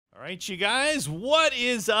All right, you guys, what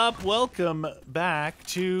is up? Welcome back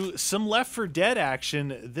to some Left 4 Dead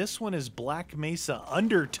action. This one is Black Mesa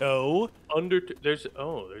Undertow. There's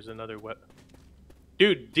another weapon.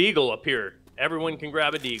 Dude, deagle up here. Everyone can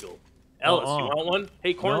grab a deagle. Ellis, you want one?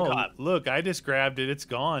 Hey, corn cob. Look, I just grabbed it. It's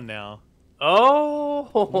gone now.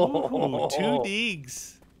 Oh, ooh, 2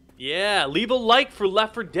 deags. Yeah, leave a like for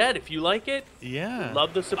Left 4 Dead if you like it. Yeah.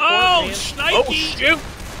 Love the support. Oh, man. Snipey! Oh, shoot!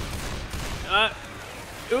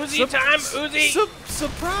 Uzi time, Uzi!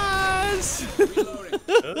 Surprise!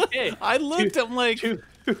 Okay. I looked, I'm like... Too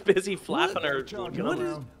busy flapping our...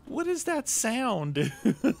 What is that sound? Do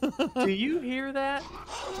you hear that?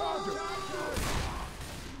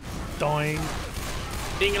 Doing.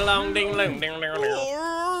 Ding-a-long, ding-a-long, ding-a-long.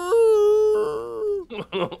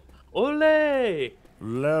 Ole!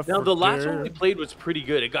 Now, the last one we played was pretty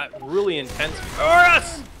good. It got really intense for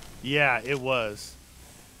us! Yeah, it was.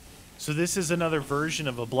 So this is another version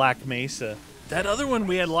of a Black Mesa. That other one,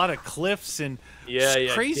 we had a lot of cliffs and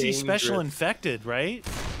crazy dangerous. special infected, right?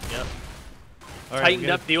 Yep. All right, Tightened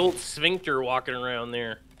up the old sphincter walking around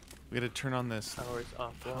there. We gotta turn on this Power's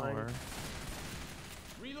offline. power.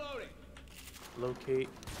 Reloading. Locate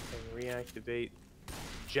and reactivate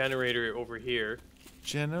generator over here.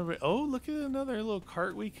 Oh, look at another little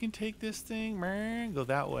cart we can take this thing. Man, go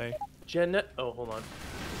that way. Oh, hold on.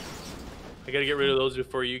 I gotta get rid of those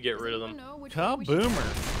before you get rid of them.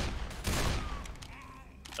 Kaboomer.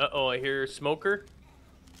 Uh-oh, I hear smoker.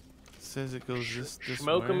 Says it goes this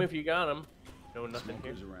Smoke way. them if you got them. No, nothing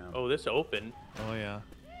here. Oh, this open. Oh, yeah.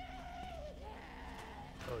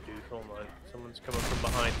 Oh, dude, hold on. Someone's coming from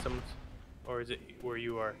behind. Or is it where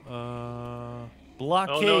you are?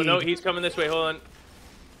 Blockade. Oh, no, he's coming this way. Hold on.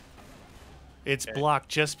 It's blocked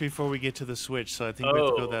just before we get to the switch, so I think we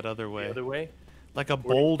have to go that other way. The other way? Like a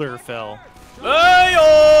boulder fell.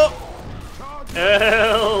 Hey-oh!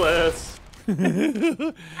 Ellis!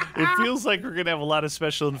 It feels like we're gonna have a lot of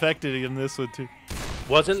special infected in this one too.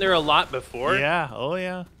 Wasn't there a lot before? Yeah. Oh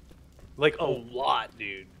yeah. Like a lot,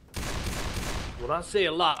 dude. When I say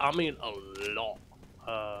a lot, I mean a lot.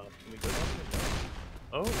 Can we go down there?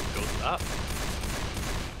 Oh, it goes up.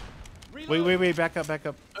 Wait, back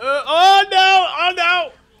up. Oh no! Oh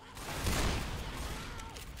no!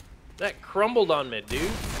 That crumbled on me, dude.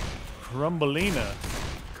 Crumbelina.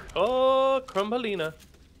 Oh, Crumbelina.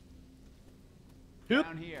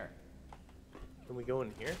 Down here. Can we go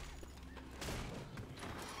in here?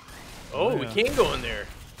 Oh, we yeah. can go in there.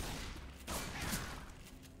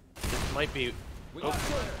 This might be... Oh.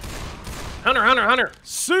 Hunter!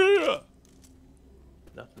 See ya.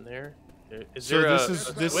 Nothing there. Is So there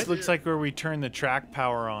this looks like where we turn the track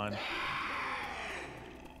power on.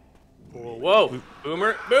 Whoa!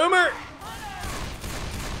 Boomer!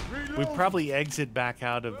 We probably exit back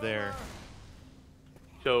out of there.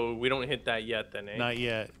 So we don't hit that yet, then, eh? Not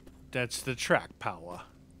yet. That's the track power.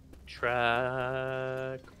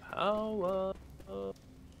 Track power.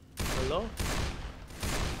 Hello?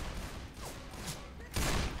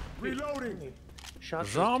 Reloading. Shots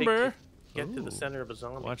Zombie. Get to the center of a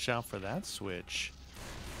zombie. Watch out for that switch.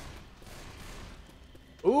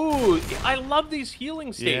 Ooh, I love these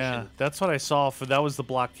healing stations. Yeah, that's what I saw. That was the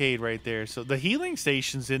blockade right there. So the healing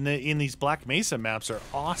stations in these Black Mesa maps are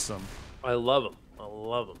awesome. I love them.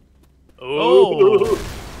 Oh.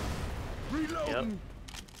 Yep.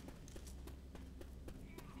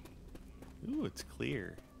 Ooh, it's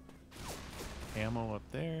clear. Ammo up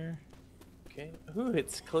there. Okay. Ooh,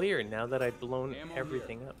 it's clear now that I've blown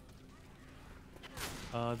everything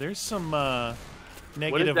up. There's some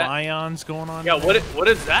negative ions going on. Yeah, what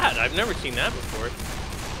is that? I've never seen that before.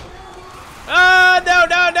 Ah, no!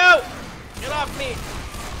 Get off me!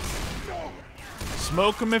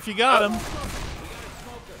 Smoke them if you got them.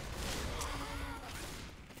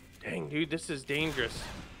 Dang, dude, this is dangerous.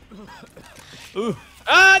 Ooh.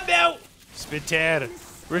 Ah, no! Spitter.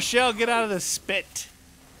 Rochelle, get out of the spit.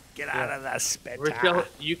 Get out of the spit. Rochelle,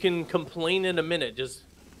 you can complain in a minute. Just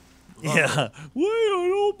yeah. Wait, I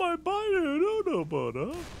don't my body. I don't know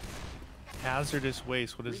about hazardous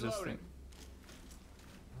waste. What is this thing?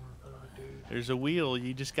 There's a wheel.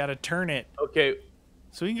 You just gotta turn it. Okay.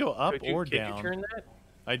 So we can go up or Did down. you turn that?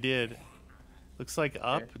 I did. Looks like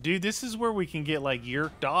up. Okay. Dude, this is where we can get like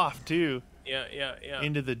yerked off too. Yeah.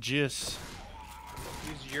 Into the gist.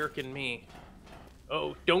 He's yerking me.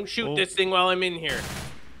 Oh, don't shoot this thing while I'm in here.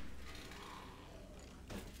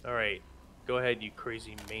 All right. Go ahead, you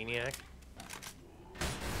crazy maniac.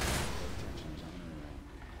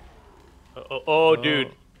 Oh,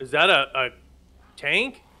 dude. Is that a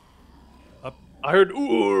tank? Up. I heard,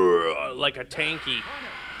 ooh, like a tanky.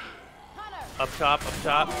 Up top.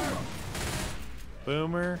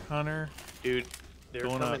 Boomer, Hunter. Dude, they're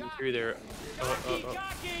Going coming up. through there.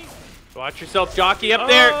 Watch yourself, jockey, up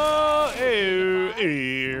there! Oh, ew,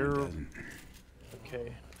 ew.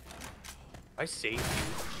 Okay. I saved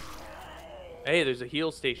you. Hey, there's a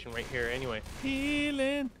heal station right here anyway.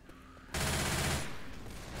 Healing.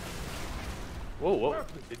 Whoa, whoa.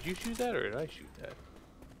 Did you shoot that or did I shoot that?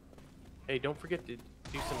 Hey, don't forget to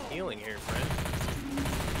do some healing here, friend.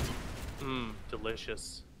 Mmm,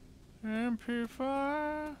 delicious.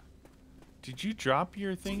 Amplify. Did you drop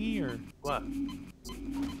your thingy or What?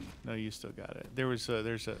 no? You still got it. There's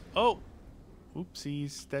a. Oh,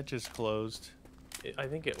 oopsies! That just closed. I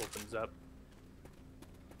think it opens up.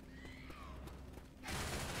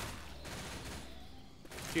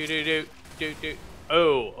 Do.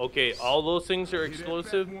 Oh, okay. All those things are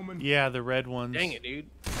explosive. Yeah, the red ones. Dang it, dude.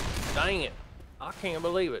 Dang it. I can't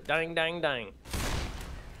believe it. Dang, dang, dang.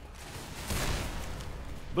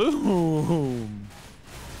 Boom.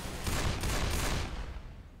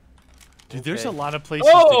 Dude, there's a Okay. lot of places.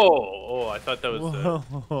 Oh, I thought that was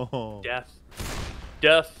Whoa. death.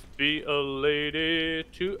 Death be a lady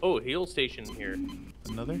to. Oh, heal station here.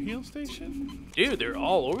 Another heal station? Dude, they're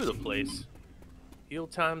all over the place. Heal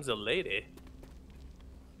time's a lady.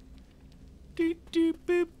 Doot, doot,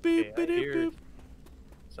 boop, boop, Okay, I hear boop.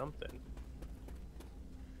 something.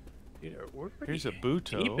 Dude, we're pretty Here's a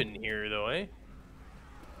Buto. deep in here, though, eh?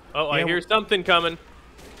 Oh, I Yeah, hear something coming.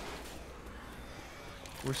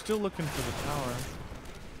 We're still looking for the tower.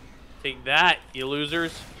 Take that, you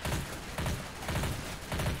losers.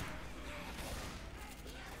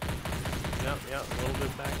 Yep, a little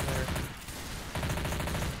bit back there.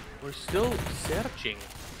 We're still searching.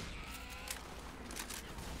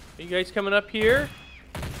 Are you guys coming up here?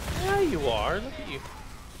 Yeah, you are. Look at you.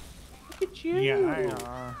 Look at you.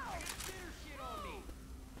 Yeah.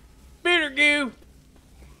 Bitter goo.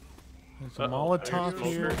 There's a Uh-oh, I Molotov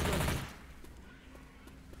hear here.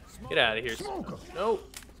 Get out of here. No.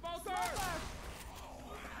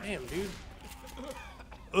 Damn, dude.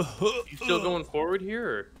 You still going forward here,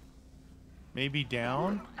 or Maybe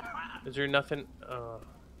down? is there nothing?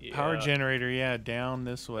 Yeah. Power generator, yeah, down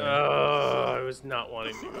this way. I was not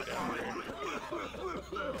wanting to go down there.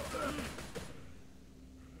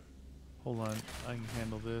 Hold on, I can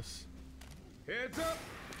handle this. Heads up.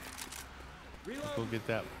 Go get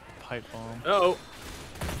that pipe bomb. Uh-oh.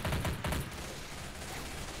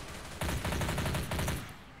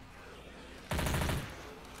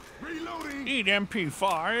 Reloading. Need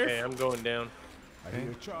MP5. Okay, I'm going down. I need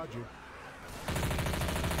a charger.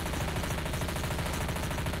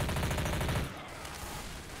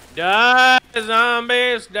 Die,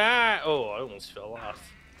 zombies, die! Oh, I almost fell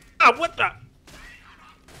off. Ah, what the?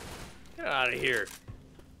 Get out of here.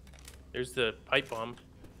 There's the pipe bomb.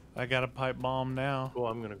 I got a pipe bomb now. Oh,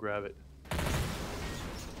 I'm gonna grab it.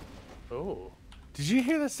 Oh. Did you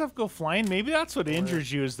hear that stuff go flying? Maybe that's what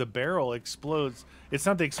injures you as the barrel explodes. It's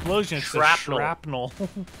not the explosion, it's Shrapnel. the shrapnel.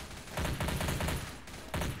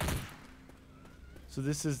 So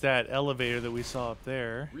this is that elevator that we saw up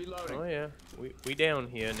there. Reloading. Oh yeah, we down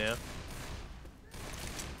here now.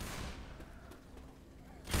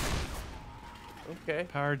 Okay.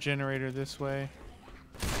 Power generator this way.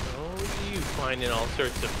 Oh, you finding all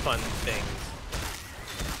sorts of fun things.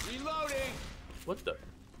 Reloading. What the?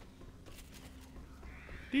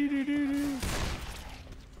 Doo-doo-doo-doo.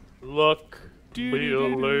 Look, Do, be do, a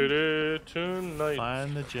do, do. lady tonight.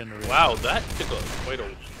 Find the generator. Wow, that took a quite a.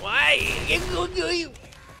 Why? Reloading.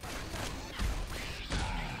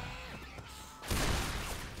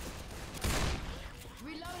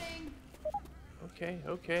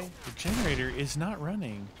 Okay. The generator is not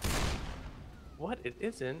running. What? It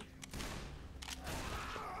isn't.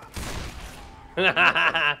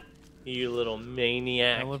 You little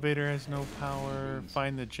maniac. Elevator has no power.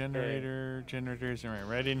 Find the generator. Generator isn't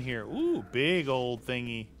right in here. Ooh, big old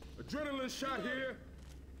thingy. Adrenaline shot here.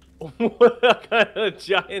 What kind of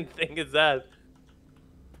giant thing is that?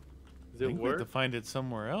 Does I it think we have work? to find it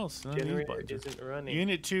somewhere else. None of these Generator buttons. isn't running.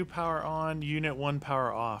 Unit 2 power on. Unit 1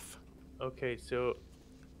 power off. Okay, so...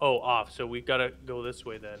 Oh, off. So we gotta go this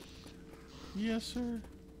way then. Yes, sir.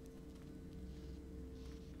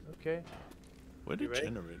 Okay. What You a ready?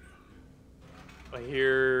 generator. I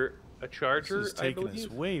hear a charger, This is I taking us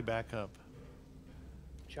believe. way back up.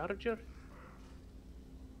 Charger?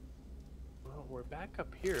 Well, we're back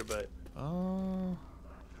up here, but... Oh.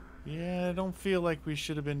 Yeah, I don't feel like we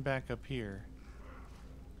should have been back up here.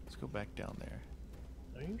 Let's go back down there.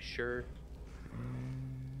 Are you sure?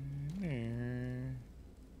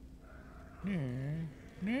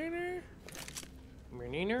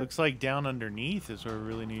 Meniner? Looks like down underneath is where we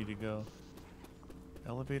really need to go.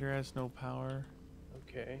 Elevator has no power.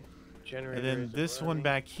 Okay. Generator. And then isn't this one running.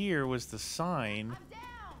 back here was the sign. I'm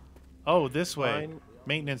down. Oh, this way. Fine.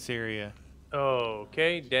 Maintenance area. Oh,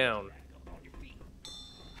 okay, down.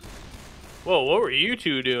 Whoa, what were you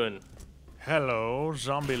two doing? Hello,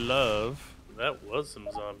 zombie love. That was some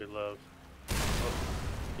zombie love. Oh.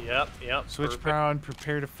 Yep. Switch perfect. power on,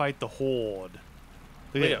 prepare to fight the horde.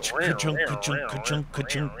 Look Look at at that. Ka-chunk, ka-chunk, ka-chunk,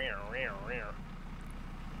 ka-chunk.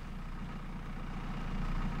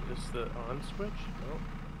 Is this the on switch? No.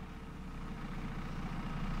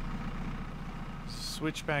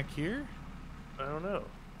 Switch back here? I don't know.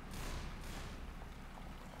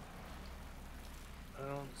 I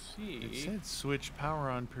don't see. It said switch power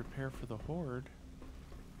on, prepare for the horde.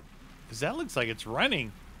 Because that looks like it's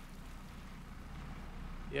running.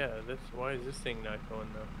 Yeah, that's why is this thing not going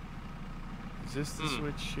though? Is this the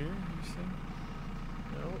switch here, you see?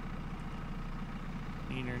 No.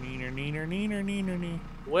 Neener, neener, neener, neener, neener, neener.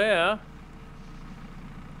 Where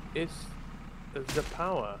is the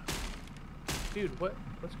power? Dude,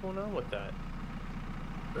 what's going on with that?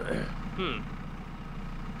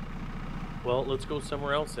 Well, let's go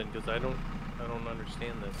somewhere else then, because I don't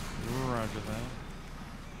understand this. Roger that.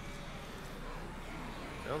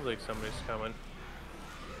 Sounds like somebody's coming.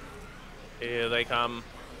 Here they come.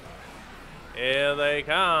 Here they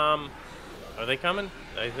come. Are they coming?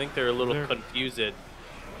 I think they're a little confused. Okay,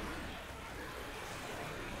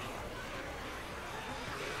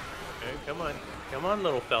 come on. Come on,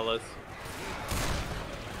 little fellas.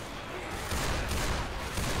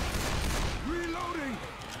 Reloading.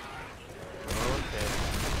 Okay.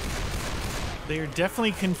 They are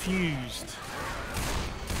definitely confused.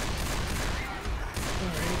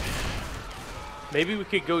 Maybe we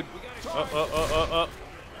could go.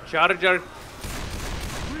 Charger.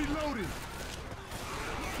 Reloading.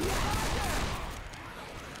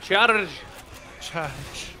 Charge.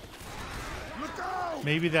 Charge. Look out.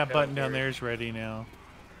 Maybe that button down there is ready now.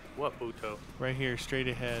 What, Buto? Right here, straight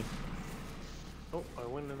ahead. Oh, I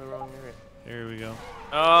went in the wrong area. There we go.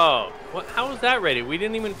 Oh, what? How was that ready? We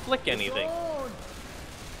didn't even flick anything.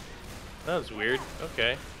 That was weird.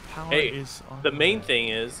 Okay. Power Hey, is on. the main thing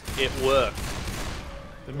is it worked.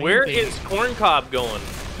 The main Where thing is Corncob going?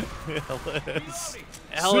 Ellis.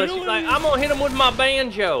 Ellis, he's like, I'm gonna hit him with my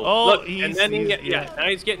banjo. Oh, look, he's- and then he's- now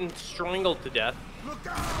he's getting strangled to death. Look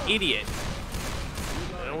out. Idiot.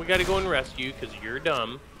 And we gotta go and rescue because you're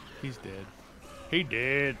dumb. He's dead. He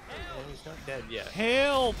did. And he's not dead yet.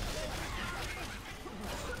 Help!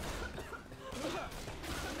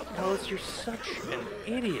 Ellis, you're such an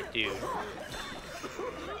idiot, dude.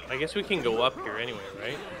 I guess we can go up here anyway,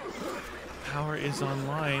 right? Power is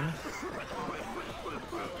online.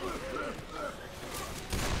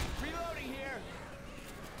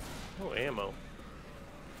 Oh, ammo.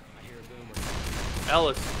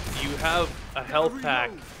 Ellis, you have a health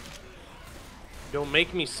pack. Don't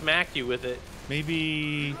make me smack you with it.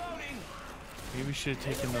 Maybe we should have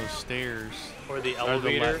taken those stairs. Or the Or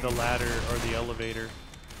elevator. the ladder or the elevator.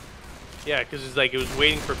 Yeah, because it's like it was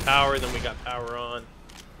waiting for power, then we got power on.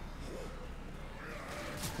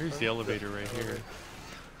 Here's the elevator right here.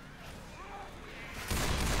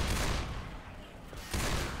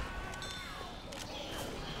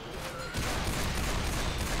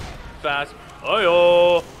 Fast.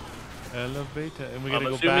 Oh, Elevator. And we I'm gotta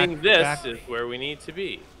go assuming back, this back, is where we need to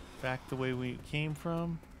be. back the way we came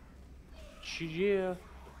from. Yeah.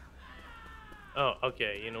 Oh,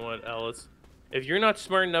 okay. You know what, Ellis? If you're not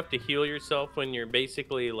smart enough to heal yourself when you're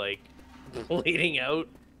basically like bleeding out,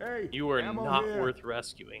 Hey, you are ammo not here. worth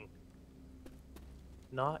rescuing.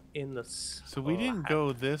 Not in the. So we didn't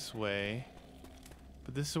go this way.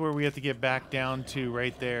 But this is where we have to get back down to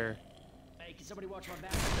right there. Hey, can somebody watch my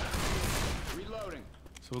back? Reloading.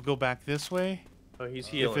 So we'll go back this way. Oh, he's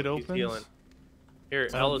healing. If it He's opens. healing. Here,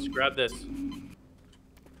 Ellis, grab this.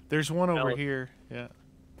 There's one over Ellis. here. Yeah.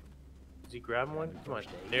 Is he grabbing one? Come on.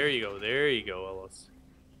 There you go. There you go, Ellis.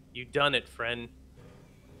 You done it, friend.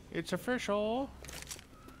 It's official.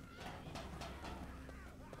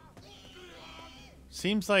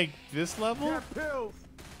 Seems like this level? Got pills.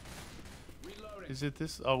 Is it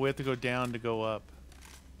this? Oh, we have to go down to go up.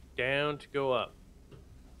 Down to go up.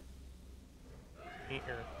 Here.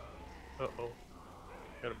 Uh-oh.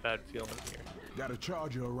 Got a bad feeling here. Got a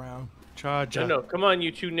charger around. Charge No, up. no. Come on,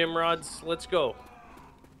 you two Nimrods. Let's go.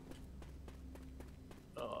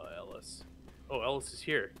 Oh, Ellis. Oh, Ellis is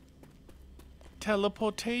here.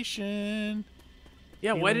 Teleportation.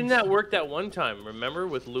 Yeah, why didn't that work that one time? Remember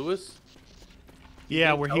with Lewis?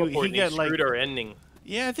 Yeah, where he Teleport and got like. screwed our ending.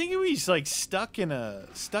 Yeah, I think he was like stuck in a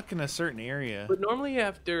certain area. But normally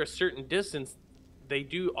after a certain distance, they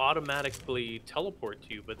do automatically teleport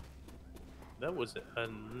to you. But That was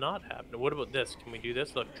not happening. What about this? Can we do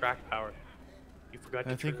this? Look, track power. You forgot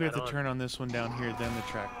to I think we have to on. turn on this one down here, then the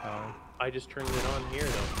track power. I just turned it on here,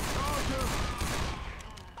 though.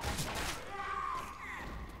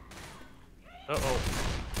 Uh-oh.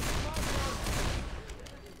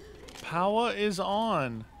 Power is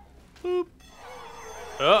on. Boop.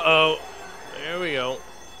 Uh-oh. There we go.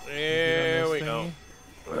 Get There on we this go.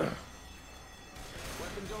 thingy.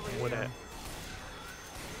 What at?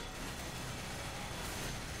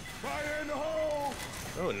 Fire in the hole!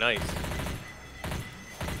 Oh, nice.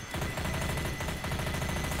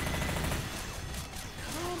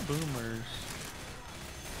 Boomers.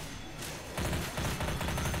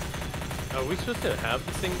 Are we supposed to have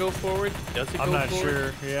this thing go forward? Does it go I'm not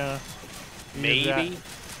forward? sure. Yeah. Maybe.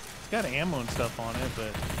 It's got ammo and stuff on it,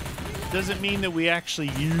 but doesn't mean that we actually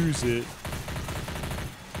use it.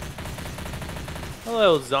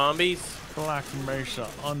 Hello, zombies. Black Mesa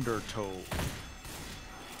Undertow.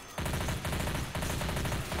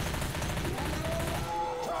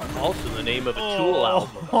 Also the name of a Tool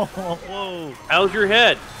album. Whoa. How's your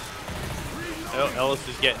head? Oh, Ellis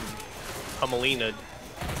is getting pummelina.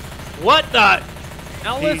 What the?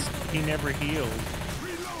 Ellis? He never healed.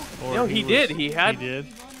 Or No, he did. He had- He did.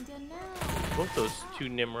 Both those two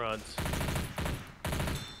Nimrods.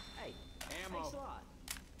 Hey, thanks a lot.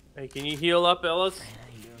 Hey, can you heal up, Ellis?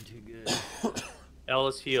 I ain't doing too good.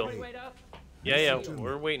 Ellis, heal. Wait up. Yeah,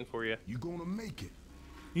 we're waiting for you. You gonna make it.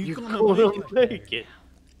 You We'll make it.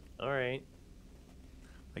 All right.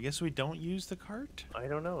 I guess we don't use the cart. I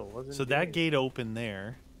don't know. It wasn't So doing that it. gate open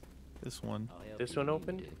there. This one. This one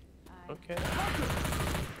opened? Okay.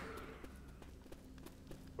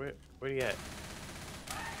 Where you at?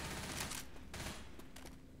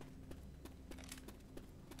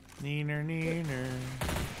 Neener, neener.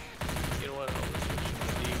 You know what? I'll just switch to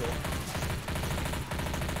the Eagle.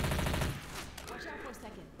 Watch out for a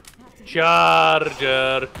second. I have to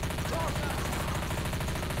Charger.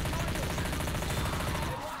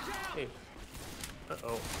 Hey.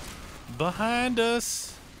 Uh-oh. Behind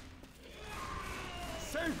us.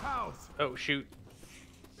 Safe house! Oh, shoot.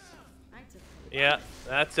 I took Yeah,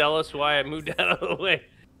 that's Ellis why I moved out of the way.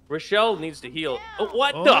 Rochelle needs to heal. Oh,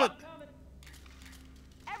 what Oh, the? what?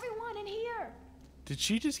 everyone in here. Did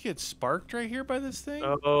she just get sparked right here by this thing?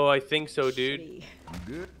 Oh, I think so, dude. Shitty. You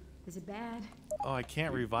good? Is it bad? Oh, I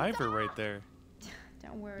can't revive her right there.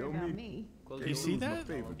 Don't worry Don't about need- me. You see My that?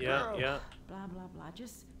 favorite Yeah, girl. yeah. Blah blah blah.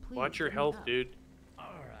 Just please. Watch your get me health, up. dude.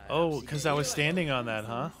 Oh, because I was standing on that,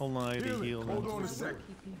 huh? Hold on, I had to Heal it. heal Hold now. on a sec.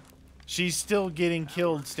 Keep you. She's still getting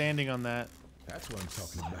killed standing on that. That's what I'm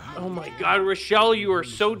talking about. Oh my God, Rochelle, you are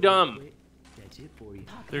so dumb. That's it for you.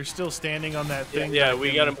 They're still standing on that thing. Yeah, back we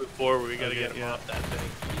in gotta the- move forward. We gotta Okay, get him yeah. off that thing.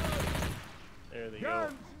 There they go.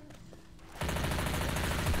 Guns!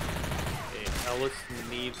 Okay, Ellis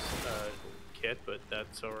needs a kit, but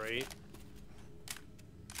that's all right.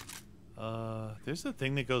 There's a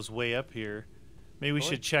thing that goes way up here. Maybe we Really?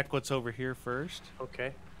 should check what's over here first.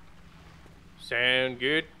 Okay. Sound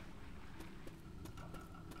good?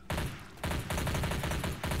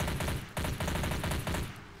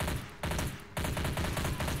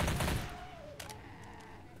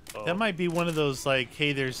 Oh. That might be one of those, like,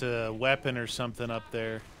 hey, there's a weapon or something up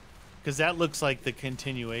there. Because that looks like the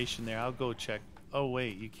continuation there. I'll go check. Oh,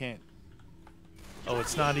 wait, you can't. Oh,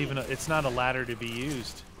 it's not even it's not a ladder to be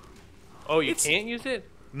used. Oh, you can't use it?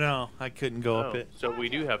 No, I couldn't go up Oh, it. so we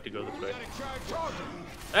do have to go this way. Charger!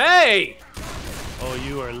 Hey! Oh,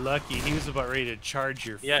 you are lucky. He was about ready to charge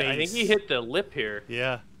your Yeah, face. I think he hit the lip here.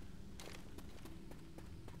 Yeah.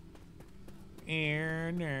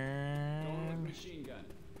 Machine gun.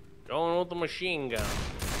 Going with the machine gun.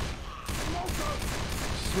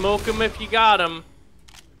 Smoke him if you got him.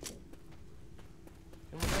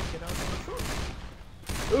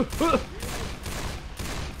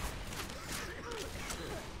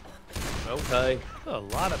 Okay. A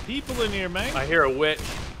lot of people in here, man. I hear a witch.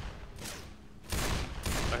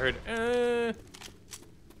 I heard,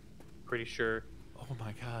 Pretty sure. Oh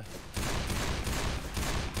my god.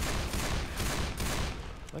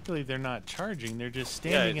 Luckily they're not charging, they're just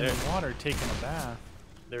standing in they're- the water taking a bath.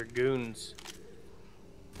 They're goons.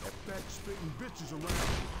 That back spitting bitches around.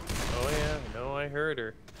 Oh yeah, no, I heard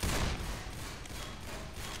her.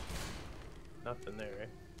 Nothing there, eh?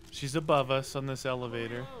 She's above us on this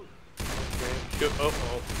elevator. Okay.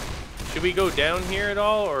 Should we go down here at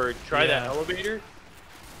all, or try that Yeah. elevator?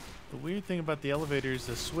 The weird thing about the elevator is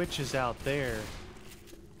the switch is out there.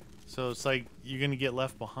 So it's like you're gonna get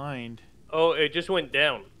left behind. Oh, it just went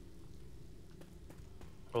down.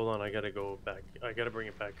 Hold on, I gotta go back. I gotta bring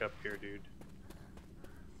it back up here, dude.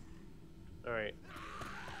 Alright.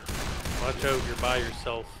 Watch out, you're by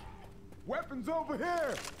yourself. Weapons over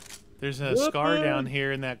here. There's a scar down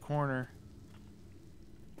here in that corner.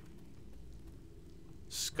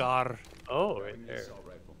 Scar. Oh, right there.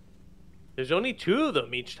 There's only 2 of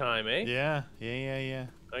them each time, eh? Yeah.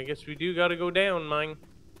 I guess we do gotta go down, mine.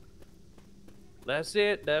 That's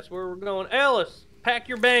it. That's where we're going. Alice, pack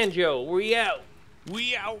your banjo. We out.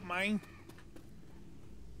 We out, man.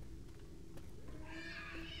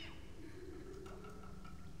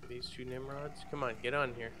 These 2 Nimrods. Come on, get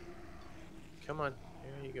on here. Come on.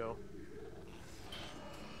 There you go.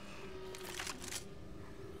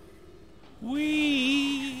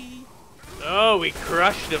 We. Oh, we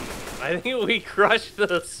crushed him. I think we crushed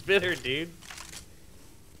the spitter, dude.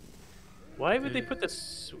 Why would they put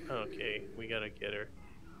this? Okay, we gotta get her.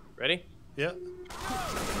 Ready? Yep.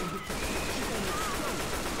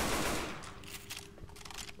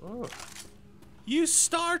 Oh. You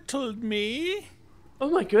startled me. Oh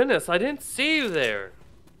my goodness, I didn't see you there.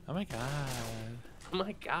 Oh my god. Oh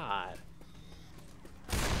my god.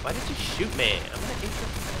 Why did you shoot me? I'm gonna eat your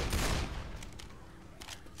face.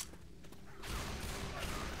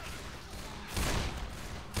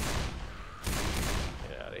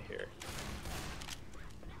 Get out of here.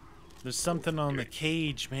 There's something on the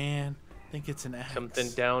cage, man. I think it's an axe. Something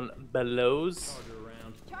down below's.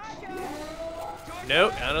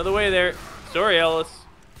 Nope, out of the way there. Sorry, Ellis.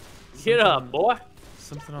 Get up, boy.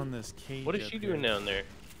 Something on this cage. What is she doing down there?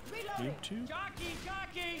 YouTube?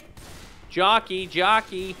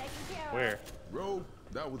 Jockey. Where? Bro,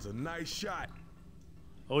 that was a nice shot.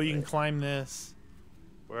 Oh, you can climb this.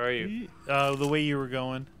 Where are you? The way you were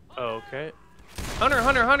going. Oh, okay.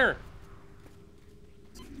 Hunter.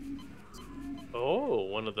 Oh,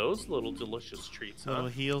 one of those little delicious treats, huh? Little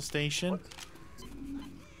heal station.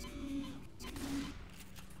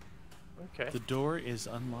 Okay. The door is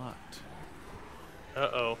unlocked.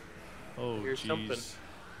 Uh-oh. Oh, Here's jeez. something.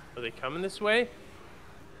 Are they coming this way?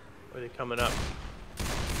 Or are they coming up?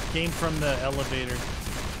 Came from the elevator.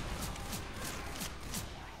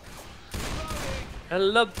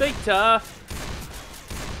 Elevator!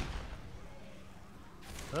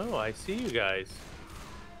 Oh, I see you guys.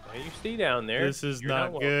 Now you stay down there. This is You're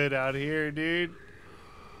not welcome. good out here, dude.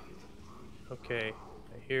 Okay,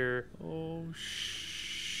 I hear. Oh,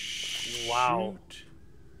 Wow.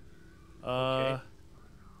 shoot.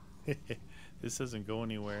 This doesn't go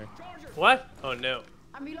anywhere. What? Oh no.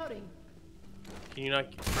 I'm reloading. Can you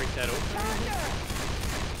not break that open?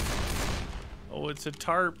 Oh, it's a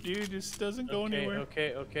tarp, dude. This doesn't go anywhere.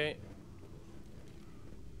 Okay.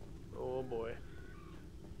 Oh boy.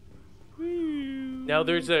 Woo. Now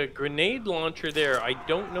there's a grenade launcher there. I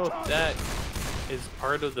don't know if that is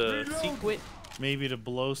part of the secret. Maybe to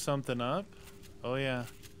blow something up? Oh, yeah.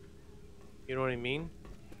 You know what I mean?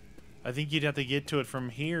 I think you'd have to get to it from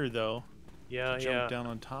here, though. Yeah, Jump down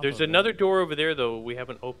on top There's of it. another door over there though we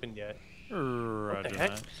haven't opened yet. What Roger the heck?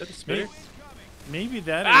 that. Is that a spitter? Maybe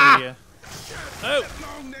that Ah! area.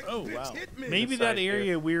 Oh, wow. Maybe Inside that area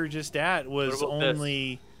here. we were just at was What about this?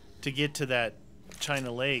 only to get to that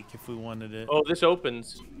China Lake if we wanted it. Oh, this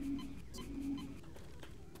opens.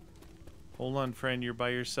 Hold on, friend. You're by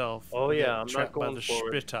yourself. Oh, We yeah, got I'm not trapped by going the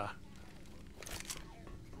forward. Spitter.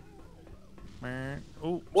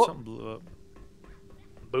 Oh, Whoa. something blew up.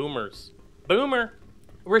 Boomers. Boomer!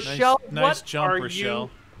 Rochelle, nice what jump, are Rochelle. you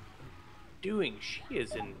doing? She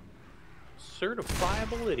is an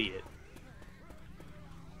certifiable idiot.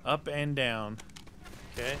 Up and down.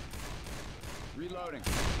 Okay. Reloading.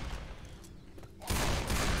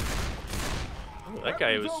 Oh, that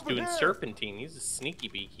guy was doing serpentine. He's a sneaky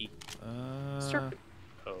beaky. Serpent.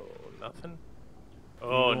 Oh, nothing?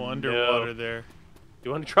 Oh, go underwater no. there.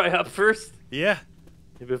 You want to try up first? Yeah.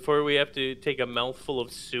 Before we have to take a mouthful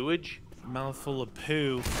of sewage? Mouthful of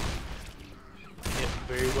poo. It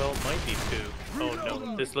very well might be poo. Oh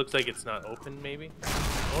no, this looks like it's not open maybe?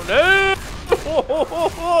 Oh no!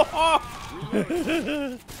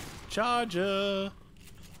 Charger.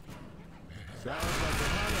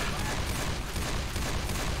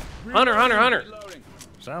 Hunter! Reloading.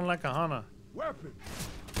 Sound like a hunter. Weapon.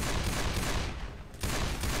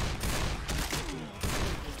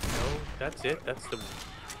 No, that's it? That's the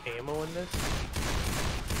ammo in this?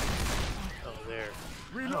 Oh, there.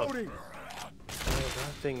 Reloading. Oh,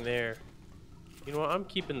 nothing there. You know what? I'm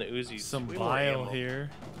keeping the Uzis. Some Way more bile ammo. here.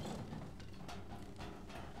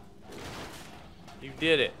 You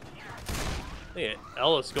did it. Look at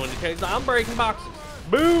Ellis going to take. I'm breaking boxes.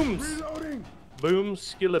 Booms! Reloading. Boom,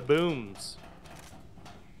 skilla booms.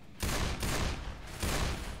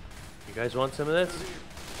 You guys want some of this?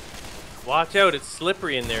 Watch out, it's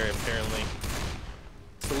slippery in there apparently.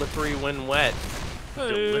 Slippery when wet.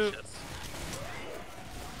 Delicious.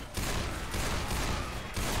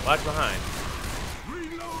 Watch behind.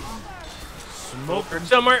 Smoker.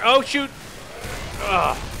 Somewhere. Oh, shoot.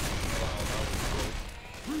 Ugh.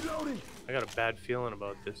 Reloading. I got a bad feeling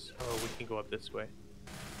about this. Oh, we can go up this way.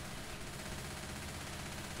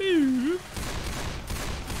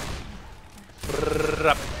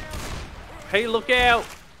 Hey, look out.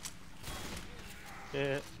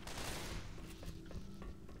 Yeah.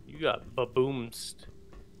 You got baboomsed.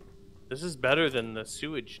 This is better than the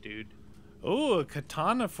sewage, dude. Oh, a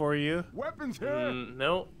katana for you. Weapons here.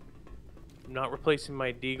 No. I'm not replacing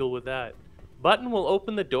my deagle with that. Button will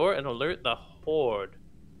open the door and alert the horde.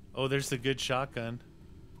 Oh, there's the good shotgun.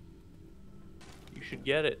 You should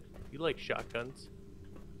get it. You like shotguns.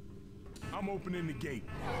 I'm opening the gate.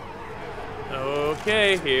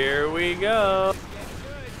 Okay, here we go.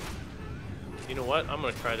 You know what? I'm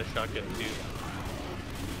gonna try the shotgun too.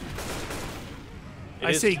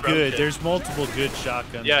 I say good. There's multiple good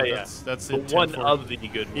shotguns. Yeah, but yeah. That's but it. one of the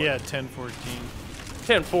good ones. Yeah, 10-14.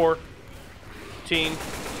 10-4. Teen.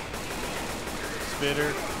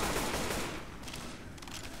 Spitter.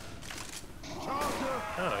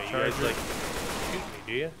 Oh, you guys Charger. like shoot me,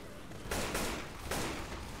 do you?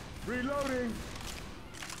 Reloading.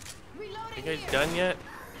 You guys done yet?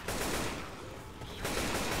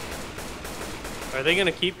 Are they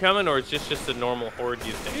gonna keep coming, or is this just a normal horde,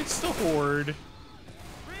 you think? It's the horde.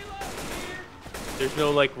 There's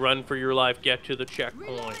no, like, run for your life, get to the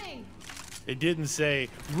checkpoint. It didn't say,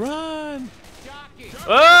 run.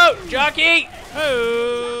 Oh, jockey!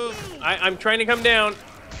 Oh. I'm trying to come down.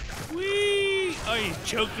 Whee. Oh, he's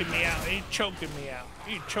choking me out. He's choking me out.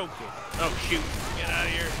 He's choking. Oh, shoot. Get out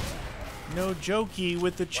of here. No jokey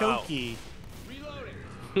with the Wow. chokey.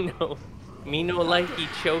 No. Me no likey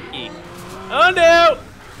chokey. Oh, no!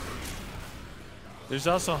 There's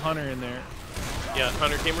also Hunter in there. Yeah,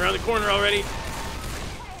 Hunter came around the corner already.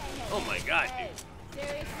 Oh, my God, dude.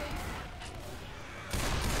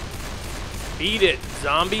 Beat it,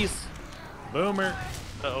 zombies. Boomer.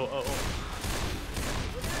 Uh-oh, uh-oh.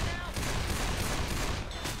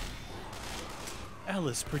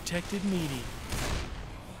 Alice protected meaty.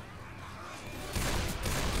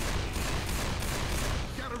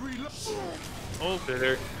 Gotta reload. Oh,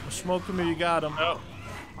 bitter. Smoke him if you got him. Oh.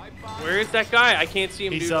 Where is that guy? I can't see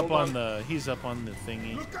him, He's dude. up Hold on the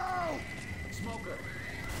thingy. Look out.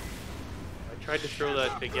 I tried to throw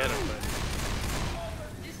that to get him, but...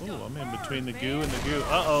 Oh, I'm in between the goo and the goo.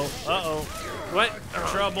 Uh-oh. Uh-oh. What?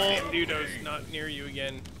 Trouble. Damn, dude, I was not near you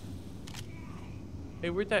again. Hey,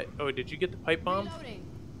 where'd that... Oh, did you get the pipe bomb?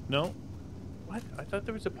 No. What? I thought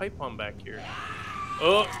there was a pipe bomb back here.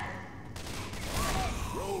 Oh!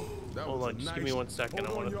 That Hold was on, a just give me nice- 1 second.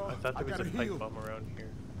 Hold on, y'all. I thought there was a gotta pipe heal. bomb around here.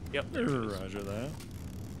 Yep, there it is. Roger that.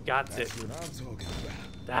 Got it. That's what I'm talking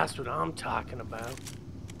about. That's what I'm talking about.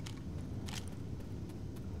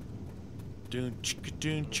 Doon chicka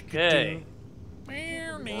doon chicka Okay.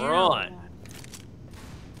 doon. Run.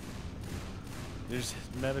 There's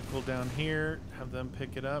medical down here. Have them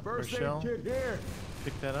pick it up. First Rochelle, aid kit here.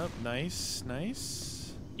 pick that up. Nice,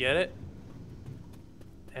 nice. Get it?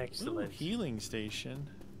 Ooh, Excellent. healing station.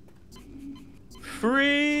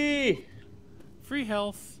 Free! Free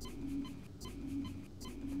health.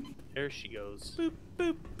 There she goes. Boop,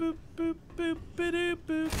 boop, boop, boop, boop, ba-doop,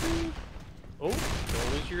 boop, boop. Oh,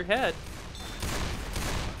 don't lose your head.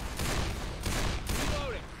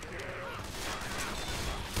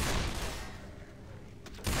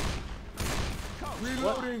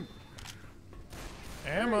 Reloading.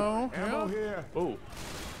 Ammo. Ammo yeah. here. Oh,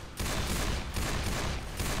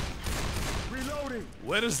 Reloading.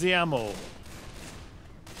 Where is the ammo?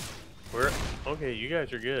 where? Okay, you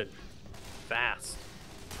guys are good. Fast.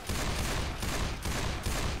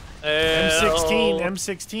 M16. Oh,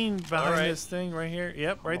 M16 behind Alright. this thing right here.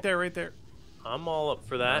 Yep, right there, right there. I'm all up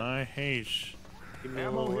for that. Nice. Give me a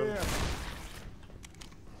Ammo little, here.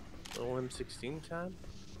 little M16 time.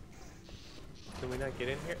 Can we not get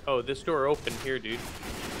in here? Oh, this door open here, dude.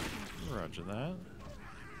 Roger that.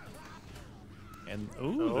 And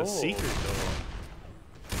ooh, Oh. the secret door.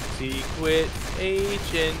 Secret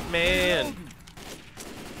agent man.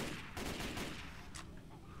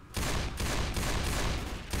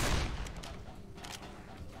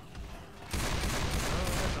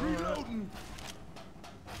 Reloading.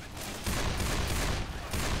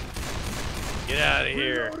 Get out of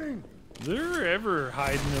here. Reloading. They're ever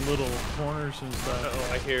hiding in little corners and stuff.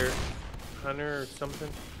 Uh-oh, I hear Hunter or something.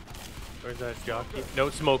 Or is that jockey? No,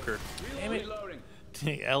 smoker. Damn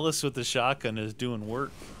it. Ellis with the shotgun is doing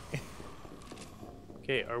work.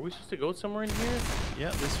 Okay, are we supposed to go somewhere in here? Yeah,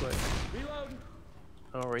 this way.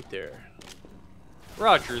 Oh, right there.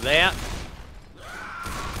 Roger that.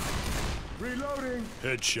 Reloading.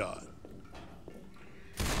 Headshot.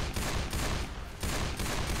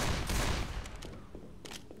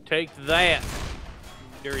 Take that,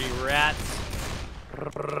 dirty rats.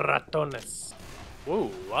 Ratones.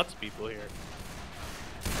 Whoa, lots of people here.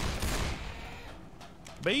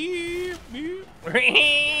 Beep, beep.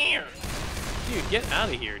 Dude, get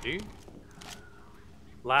out of here, dude.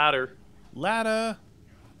 Ladder. Ladder.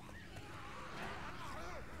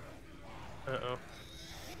 Uh-oh.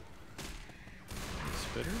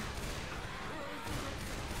 Spitter.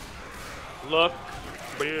 Look,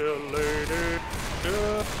 Bill lady.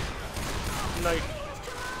 Night.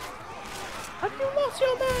 Have you lost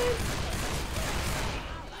your mind?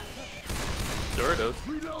 Dordos.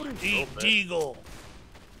 Reloading. Eat Deagle.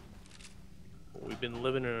 We've been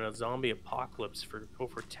living in a zombie apocalypse for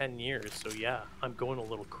over 10 years, so yeah, I'm going a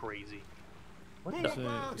little crazy. What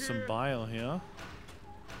the? Some bile here.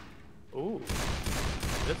 Ooh.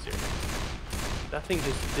 This here. That thing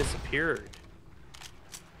just disappeared.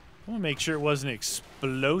 I want to make sure it wasn't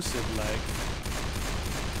explosive like.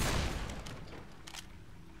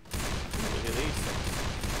 Look at these things.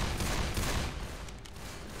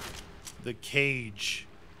 The cage.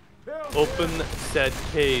 Open said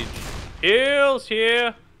cage. Pills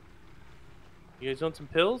here. You guys want some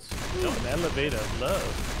pills? No, an elevator of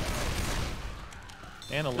love.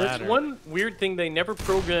 And a There's ladder. one weird thing, they never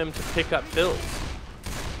programmed to pick up pills.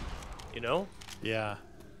 You know? Yeah.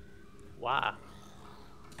 Why?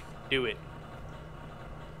 Do it.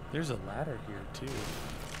 There's a ladder here too.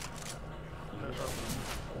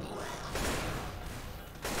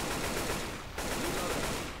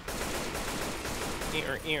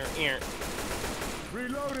 Ear.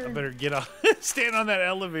 Reloading. I better get off. Stand on that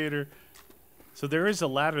elevator. So there is a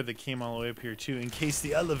ladder that came all the way up here too, in case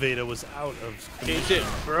the elevator was out of. In case it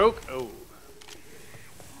broke. Oh.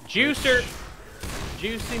 Juicer.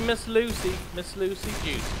 Juicy Miss Lucy. Miss Lucy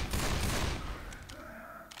Juice.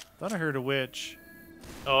 Thought I heard a witch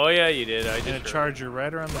Oh yeah, you did. I just and a heard. charger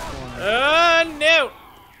right around the corner. No!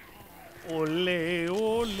 Ole,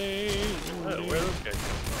 ole, Oh, where ole. those guys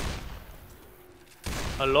come from?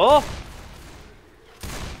 Hello?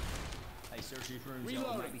 Hey, search these rooms,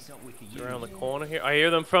 y'all. Might be something we could use. Around the corner here. I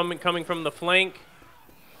hear them coming from the flank.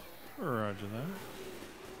 Roger that.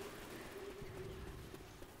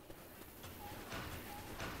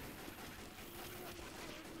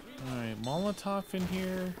 Alright, Molotov in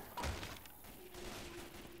here.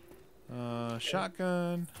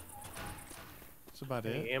 Shotgun. That's about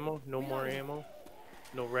Any it. ammo? No more ammo?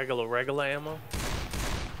 No regular ammo?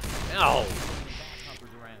 Ow!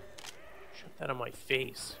 Shut that on my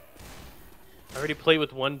face. I already played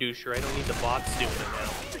with one doucher. I don't need the bots doing it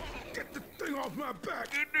now. Get the thing off my back.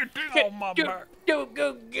 Go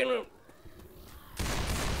get him!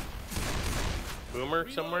 Boomer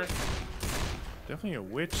somewhere? Definitely a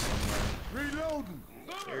witch somewhere. Reloading.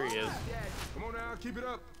 There he is. Come on now, keep it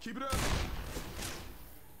up. Keep it up.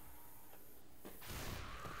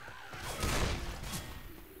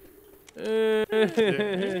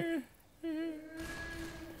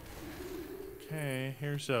 Okay,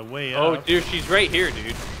 here's a way Oh, up. dude, she's right here,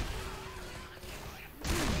 dude.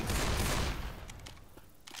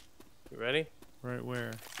 You ready? Right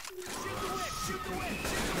where?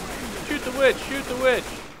 Shoot the witch! Shoot the witch!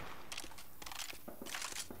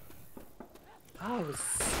 Oh, I was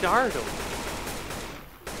startled.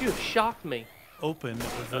 You have shocked me. Open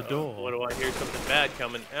the Uh-oh. door. What do I hear? Something bad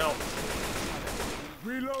coming out.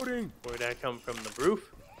 Reloading. Where'd that come from? The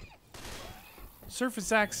roof?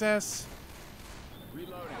 Surface access.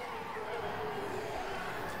 Reloading.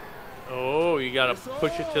 Oh, you gotta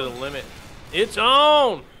push it to the limit. It's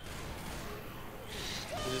on!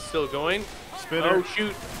 Is it still going? Spitter. Oh,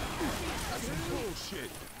 shoot. Bullshit.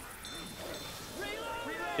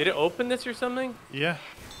 Did it open this or something? Yeah.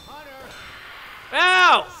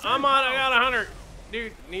 Ow! I'm on. I got 100.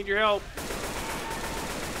 Dude, need your help.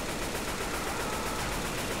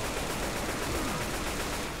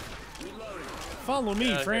 Follow me,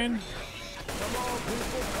 Yeah, friend. Come on,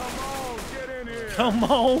 people. Come on. Get in here. Come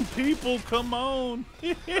on, people. Come on.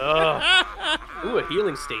 Ooh, a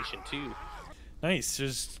healing station, too. Nice.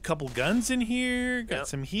 There's a couple guns in here. Got Yep.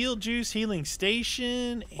 some heal juice, healing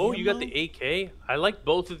station. Oh, you got ammo. the AK? I like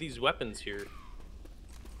both of these weapons here.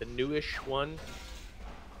 The newish one.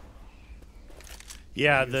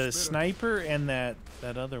 Yeah, the sniper and that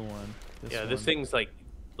other one. Yeah, one. this thing's like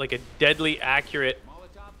a deadly accurate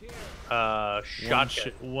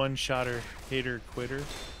shotgun. One shotter, hitter, quitter.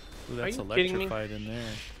 Ooh, that's you kidding me? electrified in there.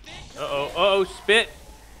 Uh-oh, spit.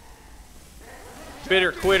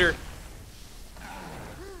 Spitter, quitter.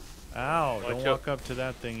 Ow! Watch Don't out. walk up to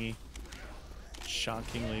that thingy.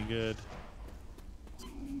 Shockingly good.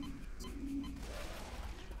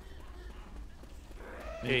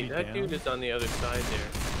 Hey, Maybe that down? dude is on the other side there.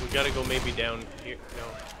 We gotta go maybe down here. No.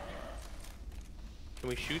 Can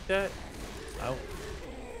we shoot that?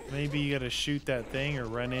 Maybe you gotta shoot that thing or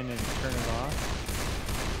run in and turn it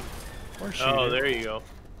off. Or shoot Oh, it. there you go.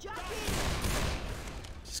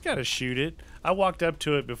 Just gotta shoot it. I walked up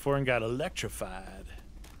to it before and got electrified.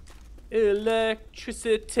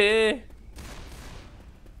 Electricity.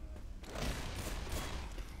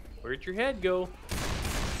 Where'd your head go?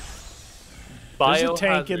 There's a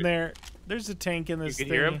tank in Biohazard. there. There's a tank in this You thing.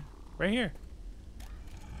 can hear him? Right here.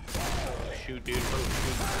 Shoot, dude. Oh,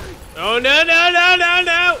 shoot. Oh, no, no, no, no,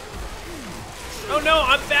 no! Oh, no,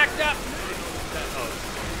 I'm backed up.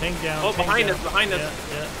 Oh, Tank down. oh tank behind down. us, behind us.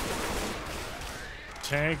 Yeah, yeah.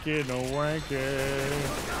 Tank it, no wanker.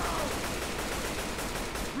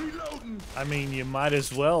 Reloading. I mean, you might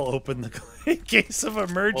as well open the in case of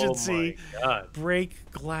emergency. Oh, my God.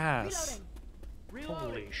 Break glass.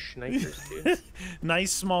 Holy snipers, dude.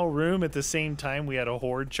 Nice small room. At the same time, we had a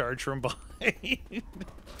horde charge from behind.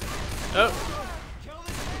 Oh.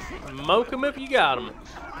 Smoke him if you got him.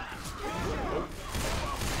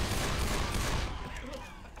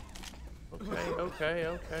 Okay.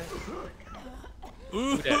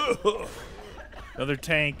 Who dat? Another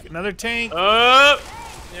tank. Another tank. Yeah,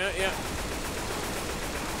 yeah.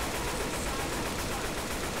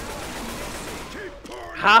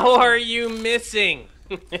 How are you missing?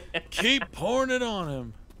 Keep pouring it on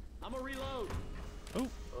him. I'm gonna reload. Oh.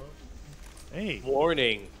 Hey,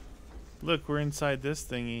 Warning. look, we're inside this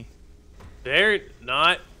thingy. They're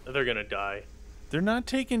not. They're gonna die. They're not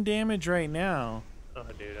taking damage right now. Oh,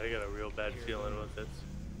 dude, I got a real bad feeling with this.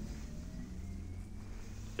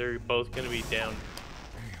 They're both gonna be down.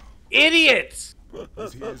 Idiots!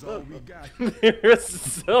 This here's all we got. They're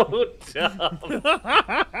so dumb.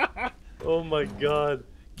 Oh my god.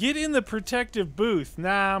 Get in the protective booth.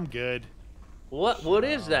 Nah, I'm good. What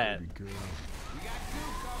is that? Good.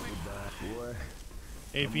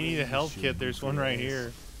 Hey, if you need a health kit, there's one right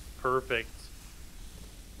here. Perfect.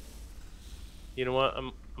 You know what? I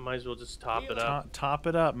might as well just top it up. Top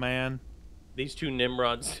it up, man. These two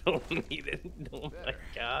Nimrods don't need it. Oh my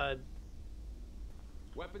god.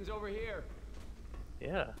 Weapons over here.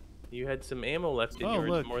 Yeah. You had some ammo left in Oh, yours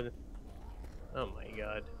look. more than. Oh my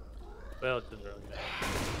god. Well, it doesn't really matter.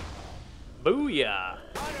 Booyah!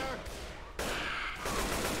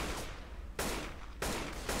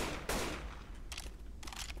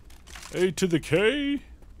 A to the K.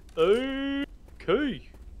 Okay.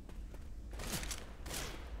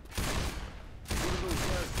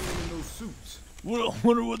 Well, I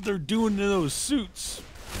wonder what they're doing to those suits.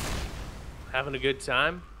 Having a good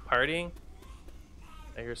time? Partying?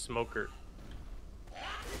 I hear smoker.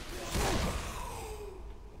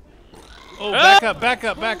 Oh, back up, back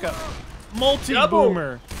up, back up.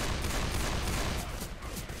 Multi-boomer.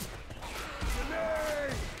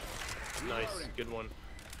 Nice, good one.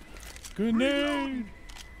 Grenade.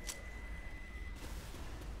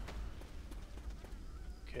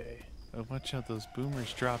 Okay. Oh, watch out, those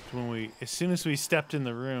boomers dropped as soon as we stepped in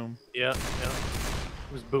the room. Yeah.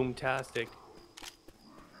 It was boomtastic.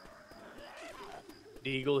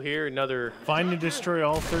 Deagle here, another. Find and destroy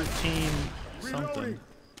all 13 something.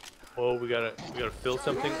 Oh, we gotta fill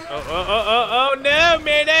something. Oh no,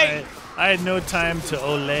 mayday! I had no time to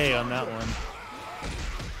olay on that one.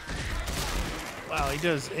 Wow, he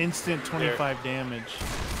does instant 25 damage.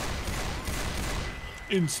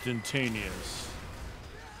 Instantaneous.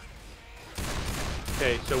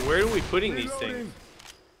 Okay, so where are we putting these things?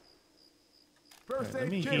 First Let aid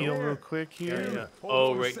me kit heal here. real quick here. Yeah. Hold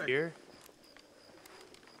Oh, on a right sec. here.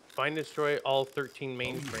 Find and destroy all 13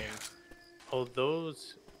 mainframes. Oh,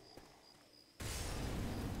 those.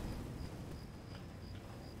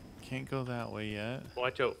 Can't go that way yet.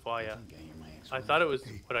 Watch out, fire. I thought it was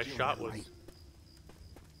what I shot was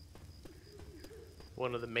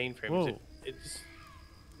one of the mainframes. Whoa. It's.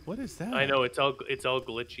 What is that? I know it's all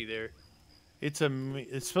glitchy there. It's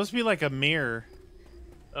supposed to be like a mirror,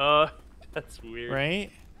 That's weird.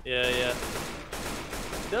 right? Yeah.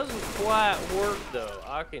 Doesn't quite work though.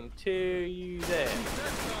 I can tell you that.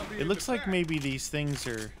 It looks like maybe these things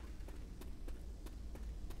are.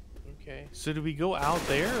 Okay. So do we go out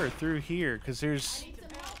there or through here? Because there's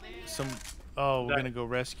some. Oh, we're gonna go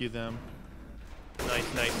rescue them. Nice.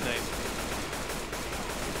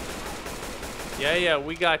 Yeah,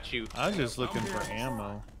 we got you. I was just looking for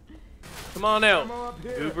ammo. Come on out, Ammo up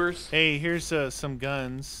here. goobers. Hey, here's some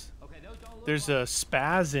guns. There's a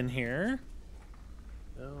spaz in here.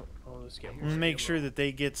 Oh, let's get more I'm gonna make ammo. sure that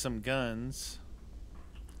they get some guns.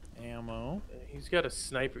 Ammo. He's got a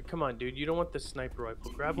sniper. Come on, dude. You don't want the sniper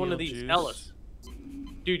rifle. Grab one Heal of these. juice. Ellis.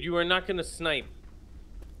 Dude, you are not gonna snipe.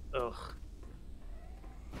 Ugh.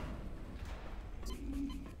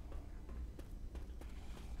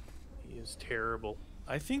 He is terrible.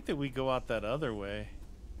 I think that we go out that other way.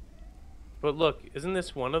 But look, isn't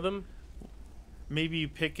this one of them? Maybe you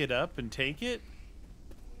pick it up and take it?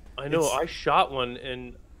 I know, It's- I shot one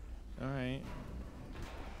and Alright.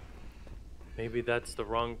 maybe that's the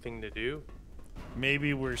wrong thing to do.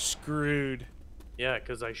 Maybe we're screwed. Yeah,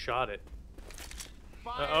 because I shot it.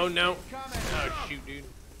 Oh no. Oh shoot, dude.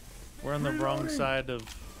 We're on the wrong side of...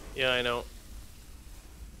 Yeah, I know.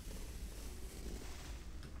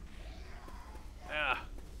 Ah.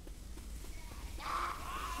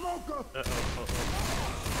 Smoker!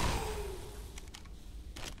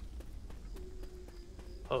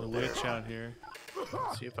 Oh, The there. witch out here.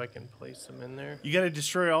 Let's see if I can place them in there. You gotta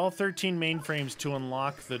destroy all 13 mainframes to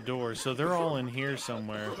unlock the door, so they're all in here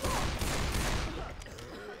somewhere.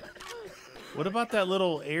 What about that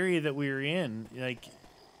little area that we were in? Like,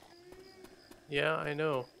 Yeah, I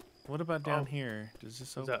know. what about down Oh. here? Does this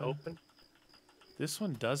Is open? that open? This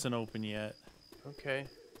one doesn't open yet. Okay.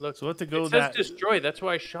 Look, So we'll have to go it says that... destroy. That's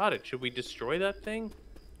why I shot it. Should we destroy that thing?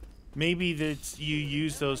 Maybe that you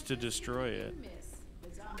use those to destroy it. Miss.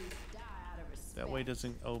 The zombies die out of respect. That way it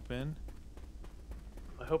doesn't open.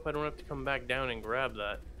 I hope I don't have to come back down and grab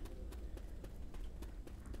that.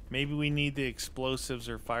 Maybe we need the explosives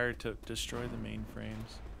or fire to destroy the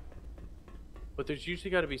mainframes. But there's usually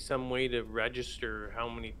got to be some way to register how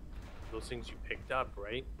many of those things you picked up,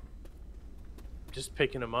 right? Just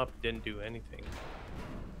picking them up didn't do anything.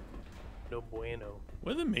 No bueno.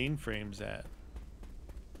 Where are the mainframes at?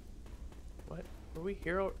 What? Were we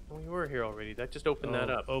here? We were here already. That just opened that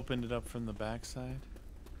Oh, up. Opened it up from the backside.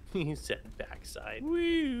 You said backside.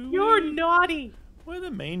 Wee, You're wee. naughty. Where are the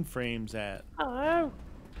mainframes at? Hello.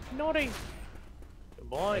 Naughty.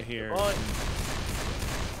 Goodbye. Right here. Goodbye.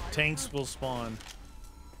 Tanks will spawn.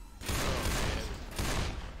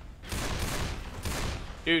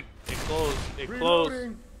 Dude, it closed. It closed.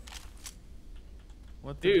 Reloading.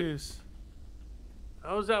 What the Dude. deuce?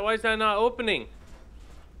 How's that? Why is that not opening?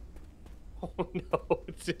 Oh no,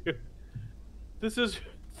 dude. This is...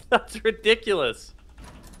 That's ridiculous.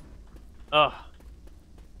 Ugh.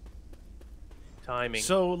 Timing.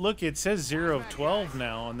 So look, it says 0 of 12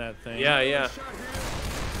 now on that thing. Yeah, yeah.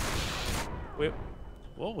 Wait,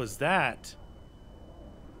 What was that?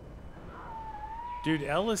 Dude,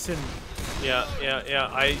 Ellison. yeah.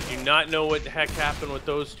 I do not know what the heck happened with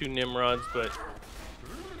those two Nimrods, but...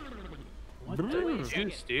 What the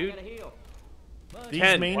juice, dude? These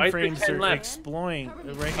 10. Why is there mainframes 10 are left? exploring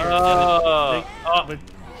right here. Oh. But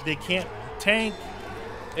they can't tank.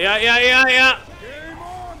 Yeah.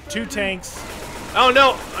 2 tanks. Oh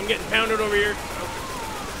no, I'm getting pounded over here.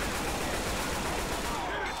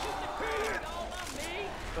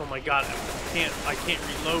 Oh my god, I can't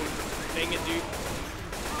reload. Dang it, dude.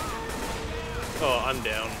 Oh, I'm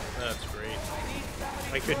down. That's great.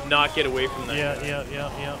 I could not get away from that.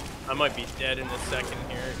 Yeah. I might be dead in a second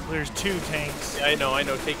here. There's 2 tanks. Yeah, I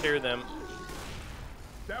know. Take care of them.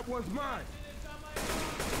 That one's mine.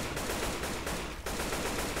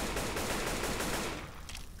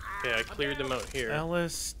 Okay, I cleared them out here.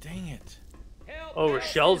 Ellis, dang it. Oh,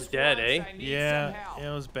 Rochelle's dead, eh? Yeah, it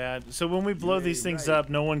was bad. So when we blow these things up,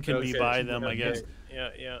 no one can be Okay, by them, I okay. guess.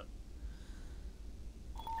 Yeah.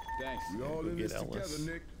 Thanks. We all in get this Ellis.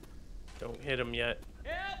 together, Nick. Don't hit him yet.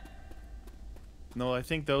 No, I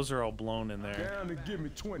think those are all blown in there. Down and give me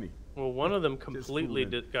 20. Well, one of them completely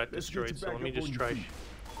fooling. got Let's get destroyed, you so back let me up just on try. your feet.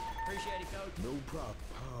 Appreciate it, Coach. No problem.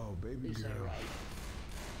 Oh, baby Is that girl. right?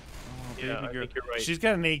 Oh, Yeah, I baby girl. think you're right. She's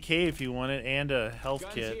got an AK if you want it, and a health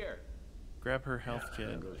Guns kit. here. Grab her health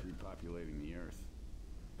kit. Goes repopulating the earth.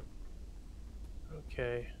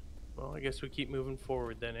 Okay. Well, I guess we keep moving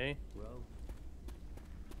forward then, eh? Well,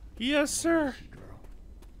 Yes, sir. girl.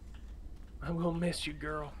 I'm gonna miss you,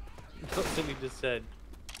 girl. That's what he just said.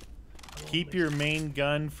 Keep your main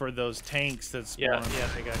gun for those tanks that spawn. Yeah,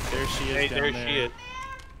 I got you. There she is Hey, down there there. she is.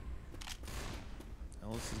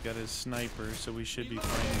 Ellis has got his sniper, so we should be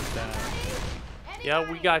fine with that.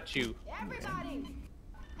 Yeah, we got you. Everybody.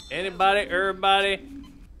 Anybody, everybody.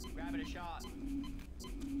 Grabbing a shot.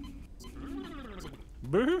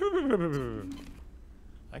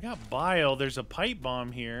 I got bile. There's a pipe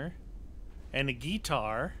bomb here, and a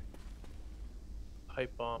guitar.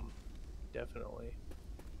 Pipe bomb, definitely.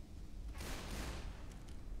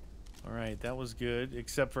 All right, that was good,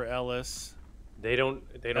 except for Ellis. They don't.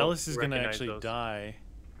 Ellis is gonna recognize actually those. die.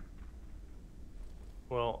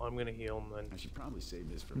 Well, I'm gonna heal him then. I should probably save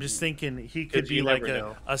this for I'm just me. thinking he could 'Cause be you like never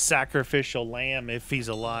know. a sacrificial lamb if he's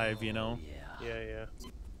alive, you know. Yeah. Yeah.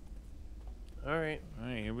 All right. All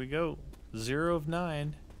right, here we go. 0 of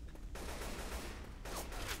 9.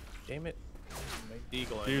 Damn it. My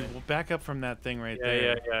deagle. Dude, we'll back up from that thing right Yeah,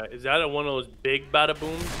 there. yeah. Is that one of those big bada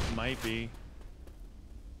booms? Might be.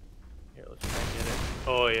 Here, let's try and get it.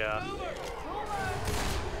 Oh, yeah.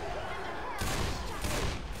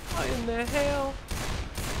 What in the hell?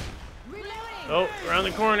 Oh, around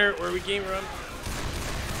the corner where we came from.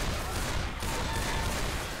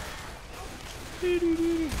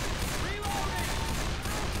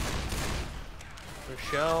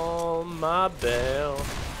 Rochelle, my belle,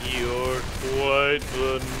 you're quite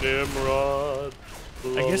the Nimrod.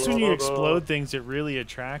 I guess when you explode things, it really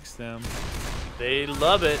attracts them. They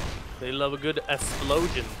love it. They love a good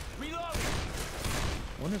explosion.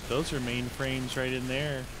 I wonder if those are mainframes right in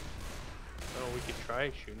there. Oh, we could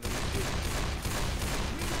try shooting them.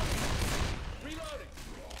 Reloading.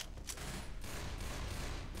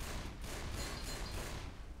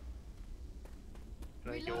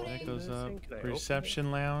 Can I go That in goes this up. thing? Can I open it?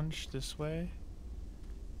 Reception lounge this way.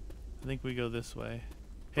 I think we go this way.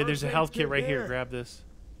 Hey, there's a First health aid kit kit right here. here. Grab this.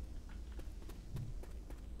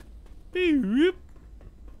 Beep.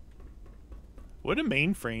 What are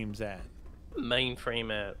mainframes at?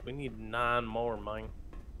 Mainframe at. We need 9 more, man.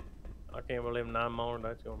 I can't believe 9 more.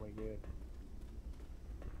 That's gonna be good.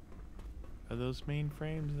 Are those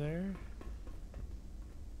mainframes there?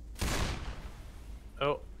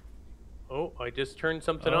 Oh, I just turned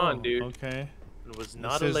something on, dude. Okay. It was It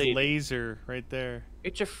not a says lady. laser right there.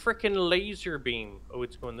 It's a freaking laser beam. Oh,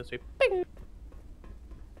 it's going this way. Bing!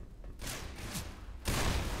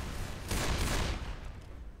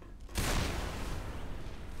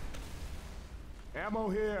 Ammo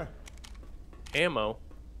here. Ammo.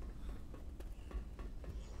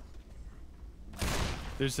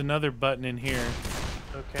 There's another button in here.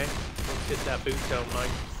 Okay. Let's get that boot down, Mike.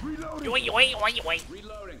 Reloading.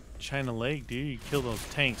 Reloading. China leg, dude. You kill those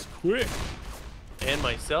tanks quick. And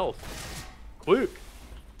myself. Quick.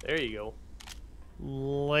 There you go.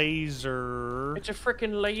 Laser. It's a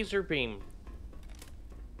freaking laser beam.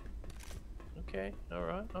 Okay.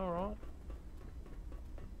 Alright.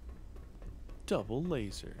 Double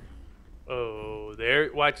laser. Oh,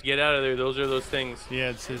 there. Watch. Get out of there. Those are those things.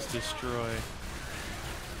 Yeah, it says destroy.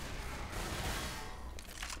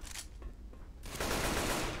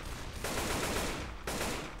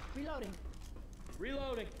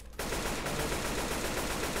 Reloading.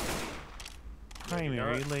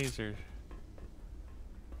 Primary not. laser. Do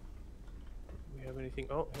we have anything?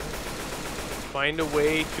 Oh, here. Find a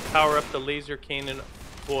way to power up the laser cannon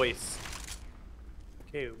voice.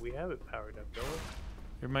 Okay, we have it powered up, don't we?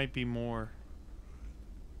 There might be more.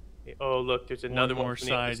 Oh, look, there's another one more from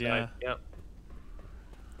the other side, yeah. Yep.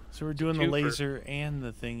 So we're doing the twofer. laser and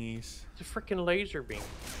the thingies. It's a freaking laser beam.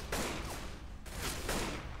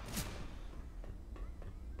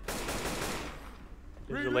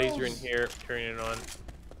 There's a laser in here. Turning it on.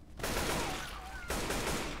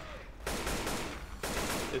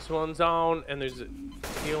 This one's on, and there's a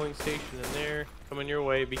healing station in there. Coming your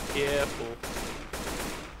way. Be careful.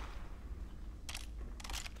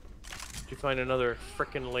 Did you find another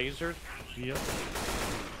freaking laser? Yep.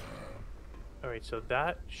 Alright, so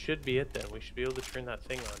that should be it then. We should be able to turn that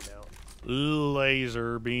thing on now.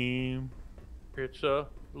 Laser beam. It's a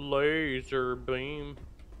laser beam.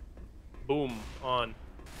 Boom. On.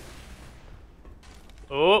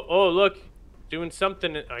 Oh, look. Doing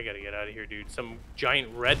something. I gotta get out of here, dude. Some giant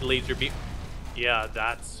red laser beam. Yeah,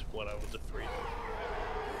 that's what I was afraid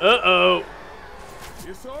of. Uh-oh.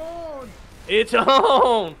 It's on. It's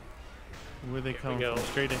on. Where they we come go. from?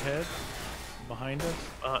 Straight ahead? Behind us?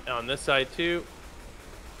 On this side, too.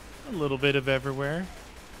 A little bit of everywhere.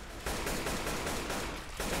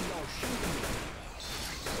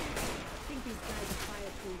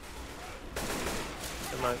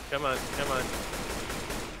 Come on.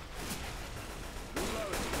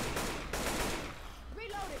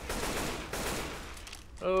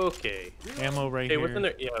 Okay. Ammo right Hey, here. wasn't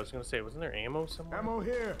there? Yeah, I was gonna say, wasn't there ammo somewhere? Ammo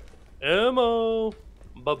here. Ammo.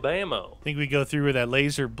 Babamo. I think we go through where that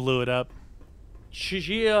laser blew it up.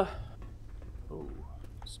 Yeah. Oh,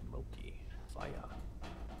 smoky. Fire.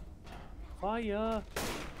 Oh, man.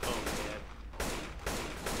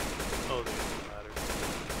 Oh, there's the ladder.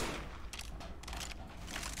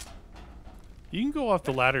 You can go off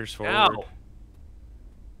the ladders forward. Ow.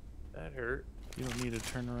 That hurt. You don't need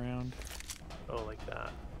to turn around. Oh, like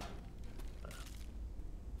that.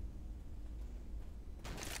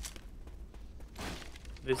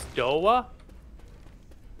 This Doa?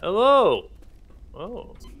 Hello.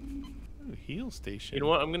 Oh. Ooh, heal station. You know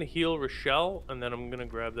what? I'm gonna heal Rochelle, and then I'm gonna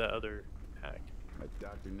grab that other pack. Let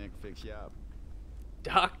Dr. Nick fix you up.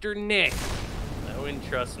 Dr. Nick. That wouldn't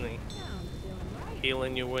trust me. Sounds feeling right.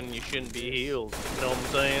 healing you when you shouldn't be healed. You know what I'm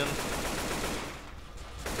saying?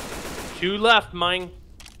 2 left, mine.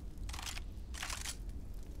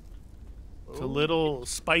 It's a little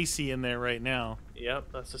spicy in there right now.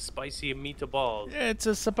 Yep, that's a spicy meatball. It's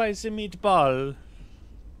a spicy meatball.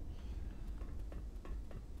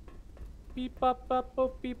 Beep bop bop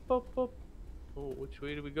bop beep bop bop. Oh, which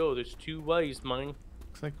way do we go? There's 2 ways, mine.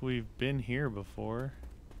 Looks like we've been here before.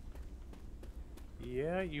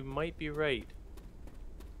 Yeah, you might be right.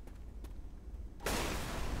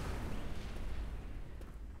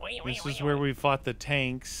 This is where we fought the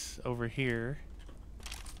tanks over here.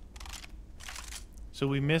 So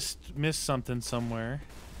we missed something somewhere.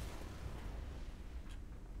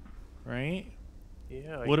 Right?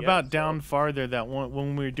 Yeah. What about down farther, that one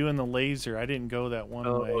when we were doing the laser? I didn't go that one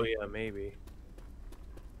way. Oh yeah, maybe.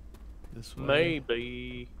 This way.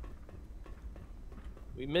 Maybe.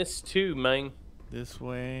 We missed 2, man. This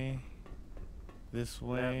way. This That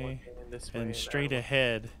one, way. and this way, And that straight one.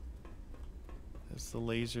 ahead. That's the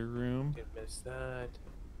laser room. Did miss that.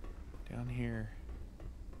 Down here.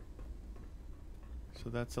 So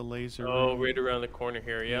that's a laser Oh, room. right around the corner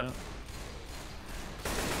here, yeah. Yeah.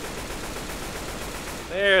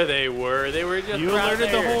 There they were. They were just You right alerted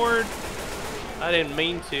there. the horde. I didn't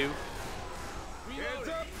mean to. Hands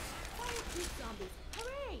up. Quiet, you zombies.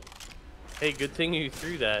 Hooray! Hey, good thing you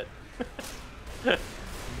threw that.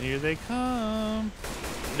 Here they come.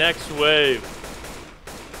 Next wave.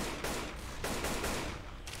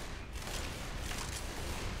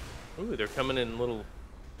 Ooh, they're coming in little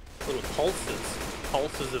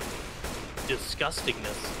pulses of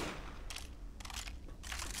disgustingness.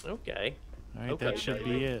 Okay. All right, Okay, that should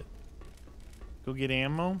baby. be it. Go get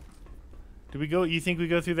ammo. Do we go? You think we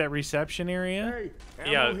go through that reception area?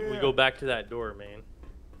 Hey, Yeah, ammo we here. go back to that door, man.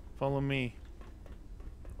 Follow me.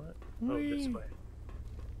 What? Oh, this Whee! way.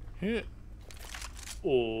 Hit.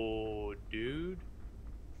 Oh, dude.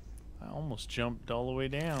 I almost jumped all the way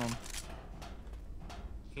down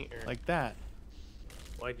Here. like that.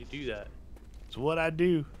 Why'd you do that? It's what I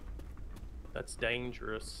do. That's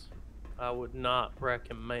dangerous. I would not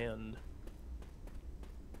recommend.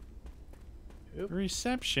 Oop.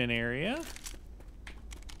 Reception area.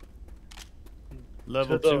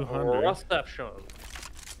 Level To the 200. reception.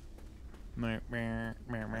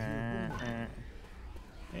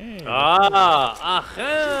 Hey. Ah!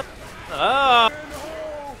 Ah! In the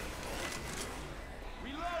hole.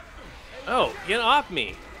 Oh, get off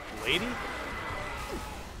me, lady.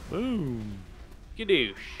 Boom.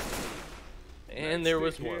 Gadoosh. And there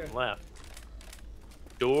was Let's see one here. left.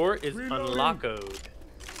 Door is Reloading. unlocked.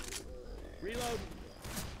 Reload.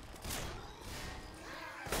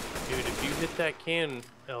 Dude, if you hit that can,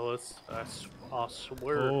 Ellis, I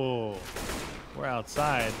swear. Oh. We're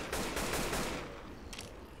outside.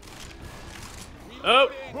 Oh!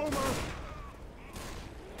 Boomer.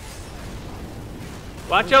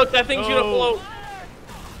 Watch out, that thing's gonna Oh. float.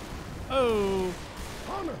 Oh.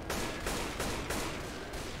 Hunter.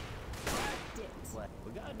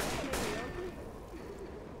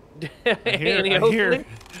 I Annie hear. Oakley?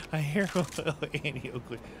 I hear Annie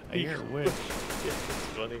Oakley. I hear a witch. Yeah, that's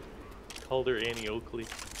funny. Called her Annie Oakley.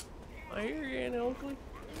 I hear you, Annie Oakley.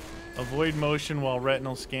 Avoid motion while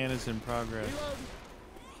retinal scan is in progress.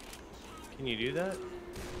 Can you do that?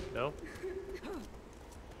 No?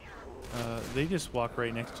 They just walk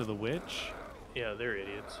right next to the witch. Yeah, they're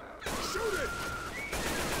idiots. Shoot it.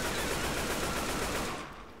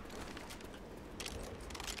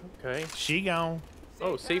 Okay. She gone.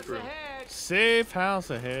 Oh, safe room. Safe house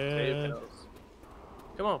Safe ahead. house.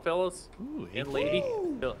 Come on, fellas. Ooh, And lady.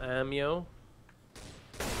 Bill Amio.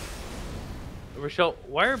 Rochelle,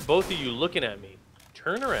 why are both of you looking at me?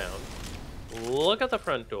 Turn around, look at the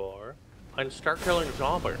front door, and start killing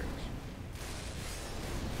zombies.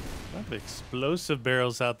 Lot of explosive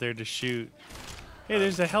barrels out there to shoot. Hey,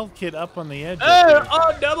 there's a health kit up on the edge. Oh, Up there.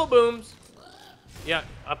 oh, double booms. Yeah,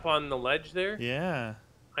 up on the ledge there. Yeah.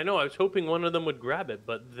 I know, I was hoping one of them would grab it,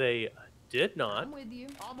 but they did not. I'm with you.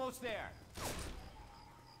 Almost there.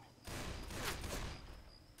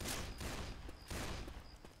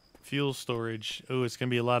 Fuel storage. Oh, it's gonna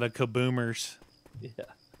be a lot of kaboomers. Yeah.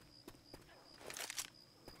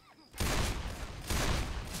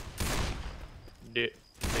 Dead.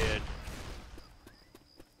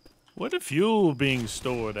 What the fuel being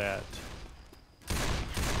stored at?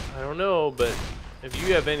 I don't know, but if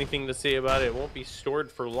you have anything to say about it, it won't be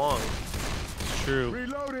stored for long. It's true.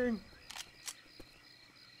 Reloading.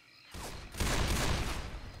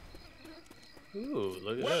 Ooh,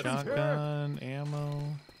 look at that. Shotgun, ammo.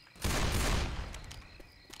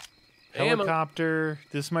 Ammo. Helicopter.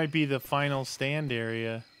 This might be the final stand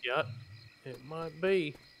area. Yeah. It might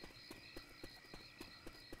be.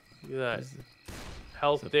 Look at that. Is it-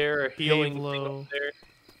 Health it's a there, a healing thing Pavlo. up there.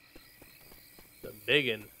 The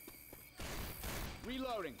biggin.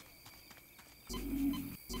 Reloading. Hey,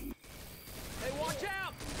 watch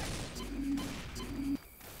out!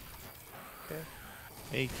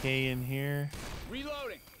 Okay. AK in here.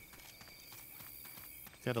 Reloading.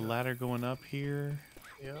 Got a ladder going up here.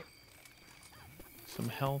 Yep. Some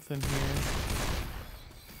health in here.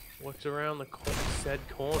 What's around the said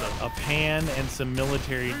corner? A pan and some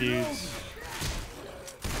military dudes.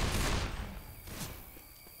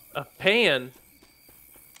 A pan.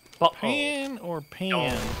 Pan or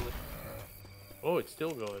pan? Oh, it's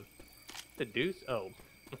still going. The deuce? Oh.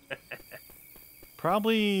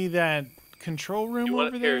 Probably that control room You want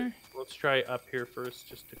over it here? there. Let's try up here first,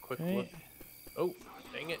 just a quick Okay. look. Oh,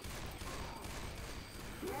 dang it.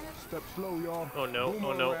 Step slow, y'all. Oh no, Boom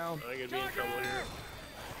oh no. around. I'm gonna be in trouble here.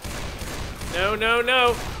 No, no,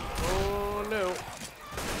 no! Oh no.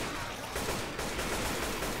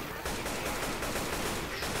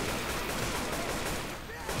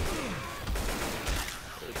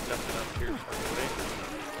 There's nothing up here somewhere.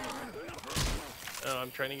 Oh,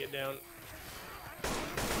 I'm trying to get down.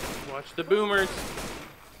 Watch the boomers.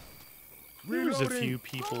 There's a Reloading. few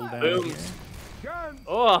people down Booms. here. Gun.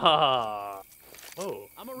 Oh! Oh.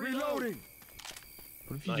 I'm a reload. Reloading.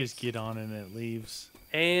 What if you just get on and it leaves?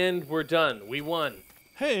 And we're done. We won.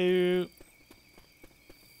 Hey.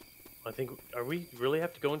 I think. Are we really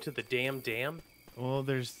have to go into the damn dam? Well,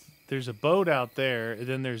 there's a boat out there, and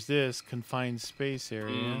then there's this confined space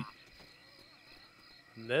area.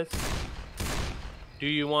 This. Do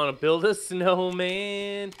you want to build a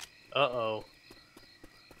snowman? Uh-oh.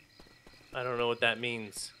 I don't know what that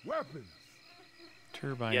means. Weapons.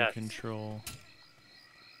 Turbine Yes. control.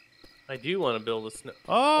 I do want to build a snow.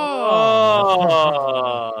 Oh!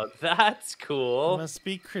 Oh, that's cool. Must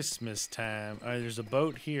be Christmas time. All right, there's a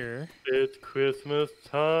boat here. It's Christmas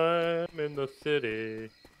time in the city.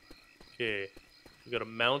 Okay. We got a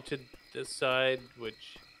mounted this side,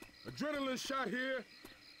 which... Adrenaline shot here.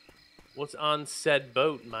 What's on said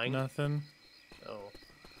boat, Mike? Nothing. Oh.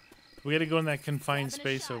 We gotta go in that confined Grabbing a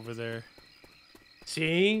space shot. over there.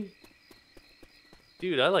 See?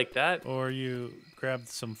 Dude, I like that. Or you grab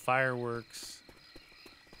some fireworks.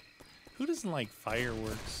 Who doesn't like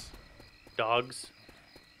fireworks? Dogs.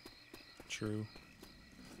 True.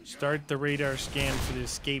 Start the radar scan for the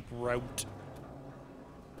escape route.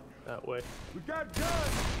 That way. We got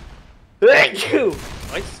guns. Thank you!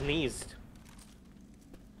 I sneezed.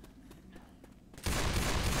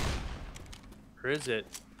 Where is it?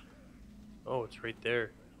 Oh, it's right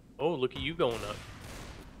there. Oh, look at you going up.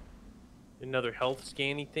 Another health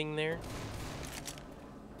scanny thing there.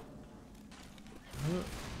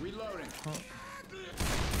 Reloading.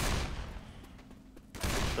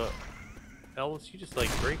 So, Elvis, you just like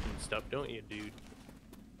breaking stuff, don't you, dude?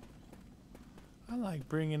 I like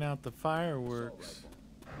bringing out the fireworks.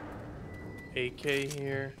 AK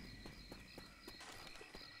here.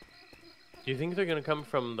 Do you think they're gonna come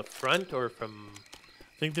from the front or from...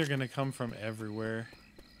 I think they're gonna come from everywhere.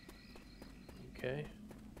 Okay.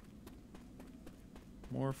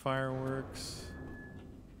 More fireworks.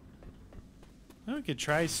 Well, we could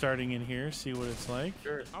try starting in here, see what it's like.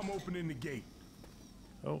 Sure. I'm opening the gate.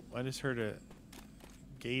 Oh, I just heard a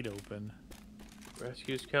gate open.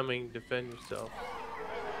 Rescue's coming. Defend yourself.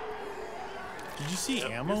 Did you see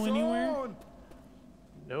Yep. ammo It's anywhere? on.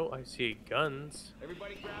 No, I see guns.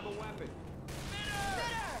 Everybody grab a weapon.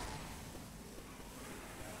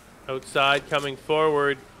 Outside, coming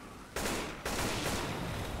forward.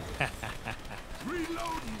 Reloading.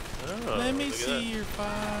 Oh, Let me look at see that. your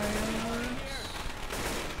fireworks.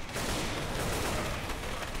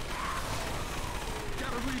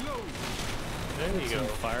 Gotta reload. There you Some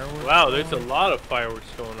go. fireworks. Wow, there's a going. lot of fireworks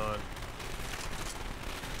going on.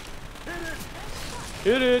 Hit it.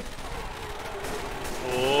 Hit it!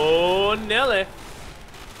 Oh, Nelly!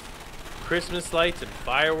 Christmas lights and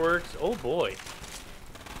fireworks. Oh boy.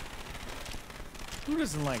 Who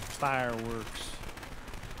doesn't like fireworks?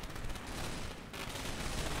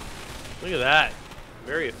 Look at that.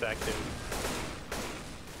 Very effective.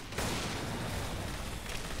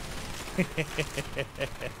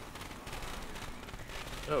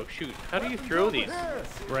 Oh shoot. How do you Weapons throw over these? here.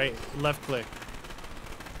 Right, left click.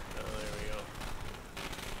 Oh, there we go.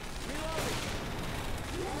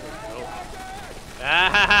 Oh.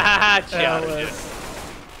 Ah, challenge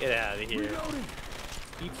it. Get out of here. Reloading.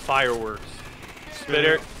 Eat fireworks.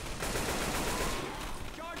 Spitter.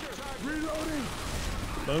 Reloading.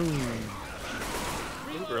 Boom.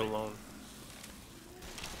 Leave her alone.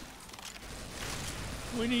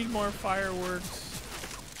 We need more fireworks.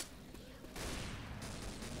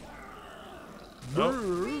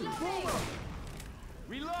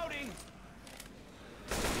 Reloading.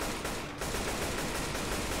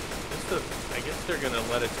 I guess they're gonna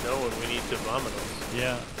let us know when we need to vomit us.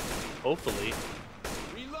 Yeah. Hopefully.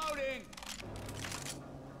 Reloading.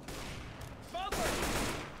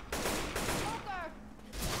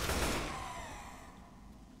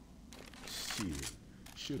 Shit.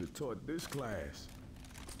 Should have taught this class.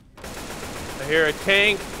 I hear a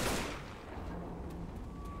tank.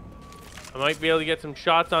 I might be able to get some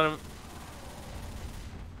shots on him.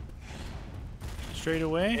 Straight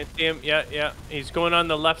away? Can't see him. Yeah, yeah. He's going on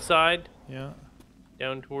the left side, Yeah.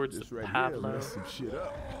 down towards This the right here Pablo. messed some shit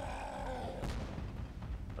up.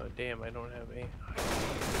 Oh damn! I don't have a.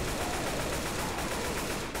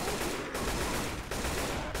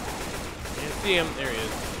 Can't see him. There he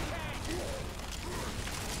is.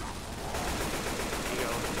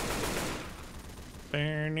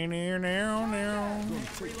 There you go. Now.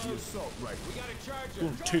 Take the assault rifle. We got a charger.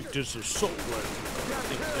 Gonna take this assault rifle.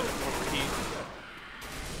 Thing's gonna overheat.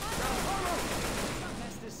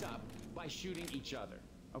 Mess this up by shooting each other.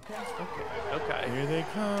 Okay? Okay. Here they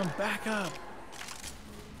come. Back up.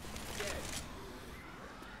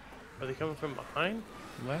 Are they coming from behind?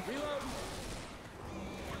 Left.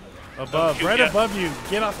 Above. shoot Right ya. above you.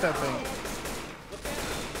 Get off that thing.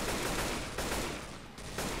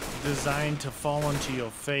 Designed to fall onto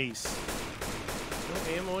your face.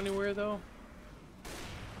 No ammo anywhere though.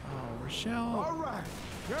 Oh, Rochelle. All right.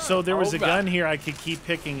 So there was a All right. gun here I could keep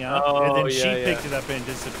picking up, Oh, and then she yeah, picked yeah. it up and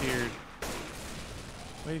disappeared.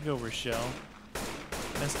 Way to go, Rochelle.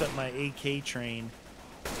 Messed up my AK train.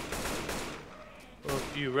 Well,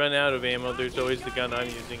 if you run out of ammo, there's always the gun I'm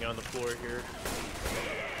using on the floor here.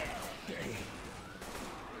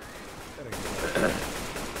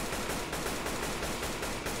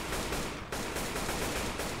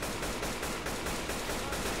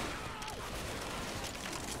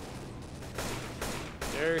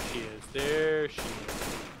 There she is. There she is.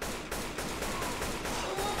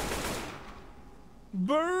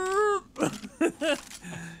 Burp!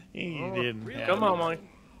 You didn't. have Come on, any Mike.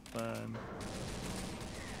 fun.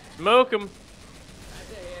 Smoke him.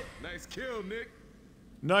 Nice kill, Nick.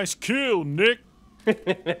 Nice kill, Nick.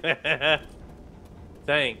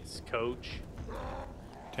 Thanks, coach.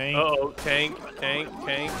 Tank. Uh-oh, tank.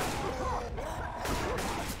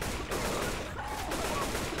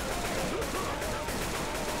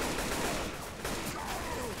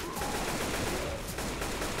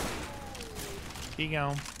 Keep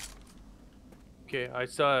going. Okay, I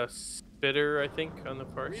saw a spitter, I think, on the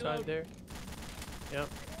far side there. Yep,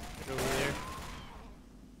 right over there.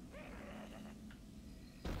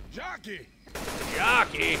 Jockey.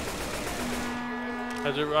 Jockey!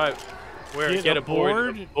 Has it right? Where? Get Get a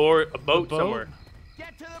aboard? a boat boat? somewhere.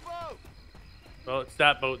 Get to the boat. Well, it's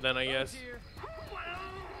that boat then, I guess.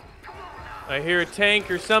 I hear a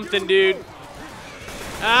tank or something, dude.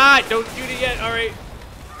 Ah, don't shoot it yet. All right.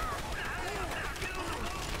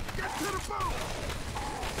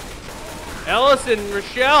 Ellis and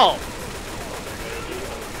Rochelle.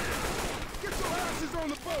 Get your asses on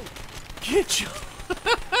the boat. Get you.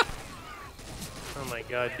 Oh my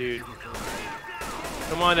god, dude.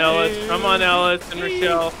 Come on, Ellis. Come on, Ellis and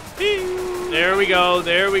Rochelle. There we go.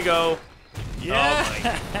 There we go. Yeah.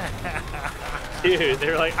 Dude,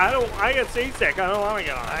 they're like, I got seasick. I don't want to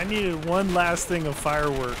get on. I needed one last thing of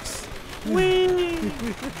fireworks. Good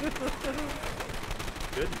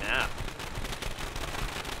nap.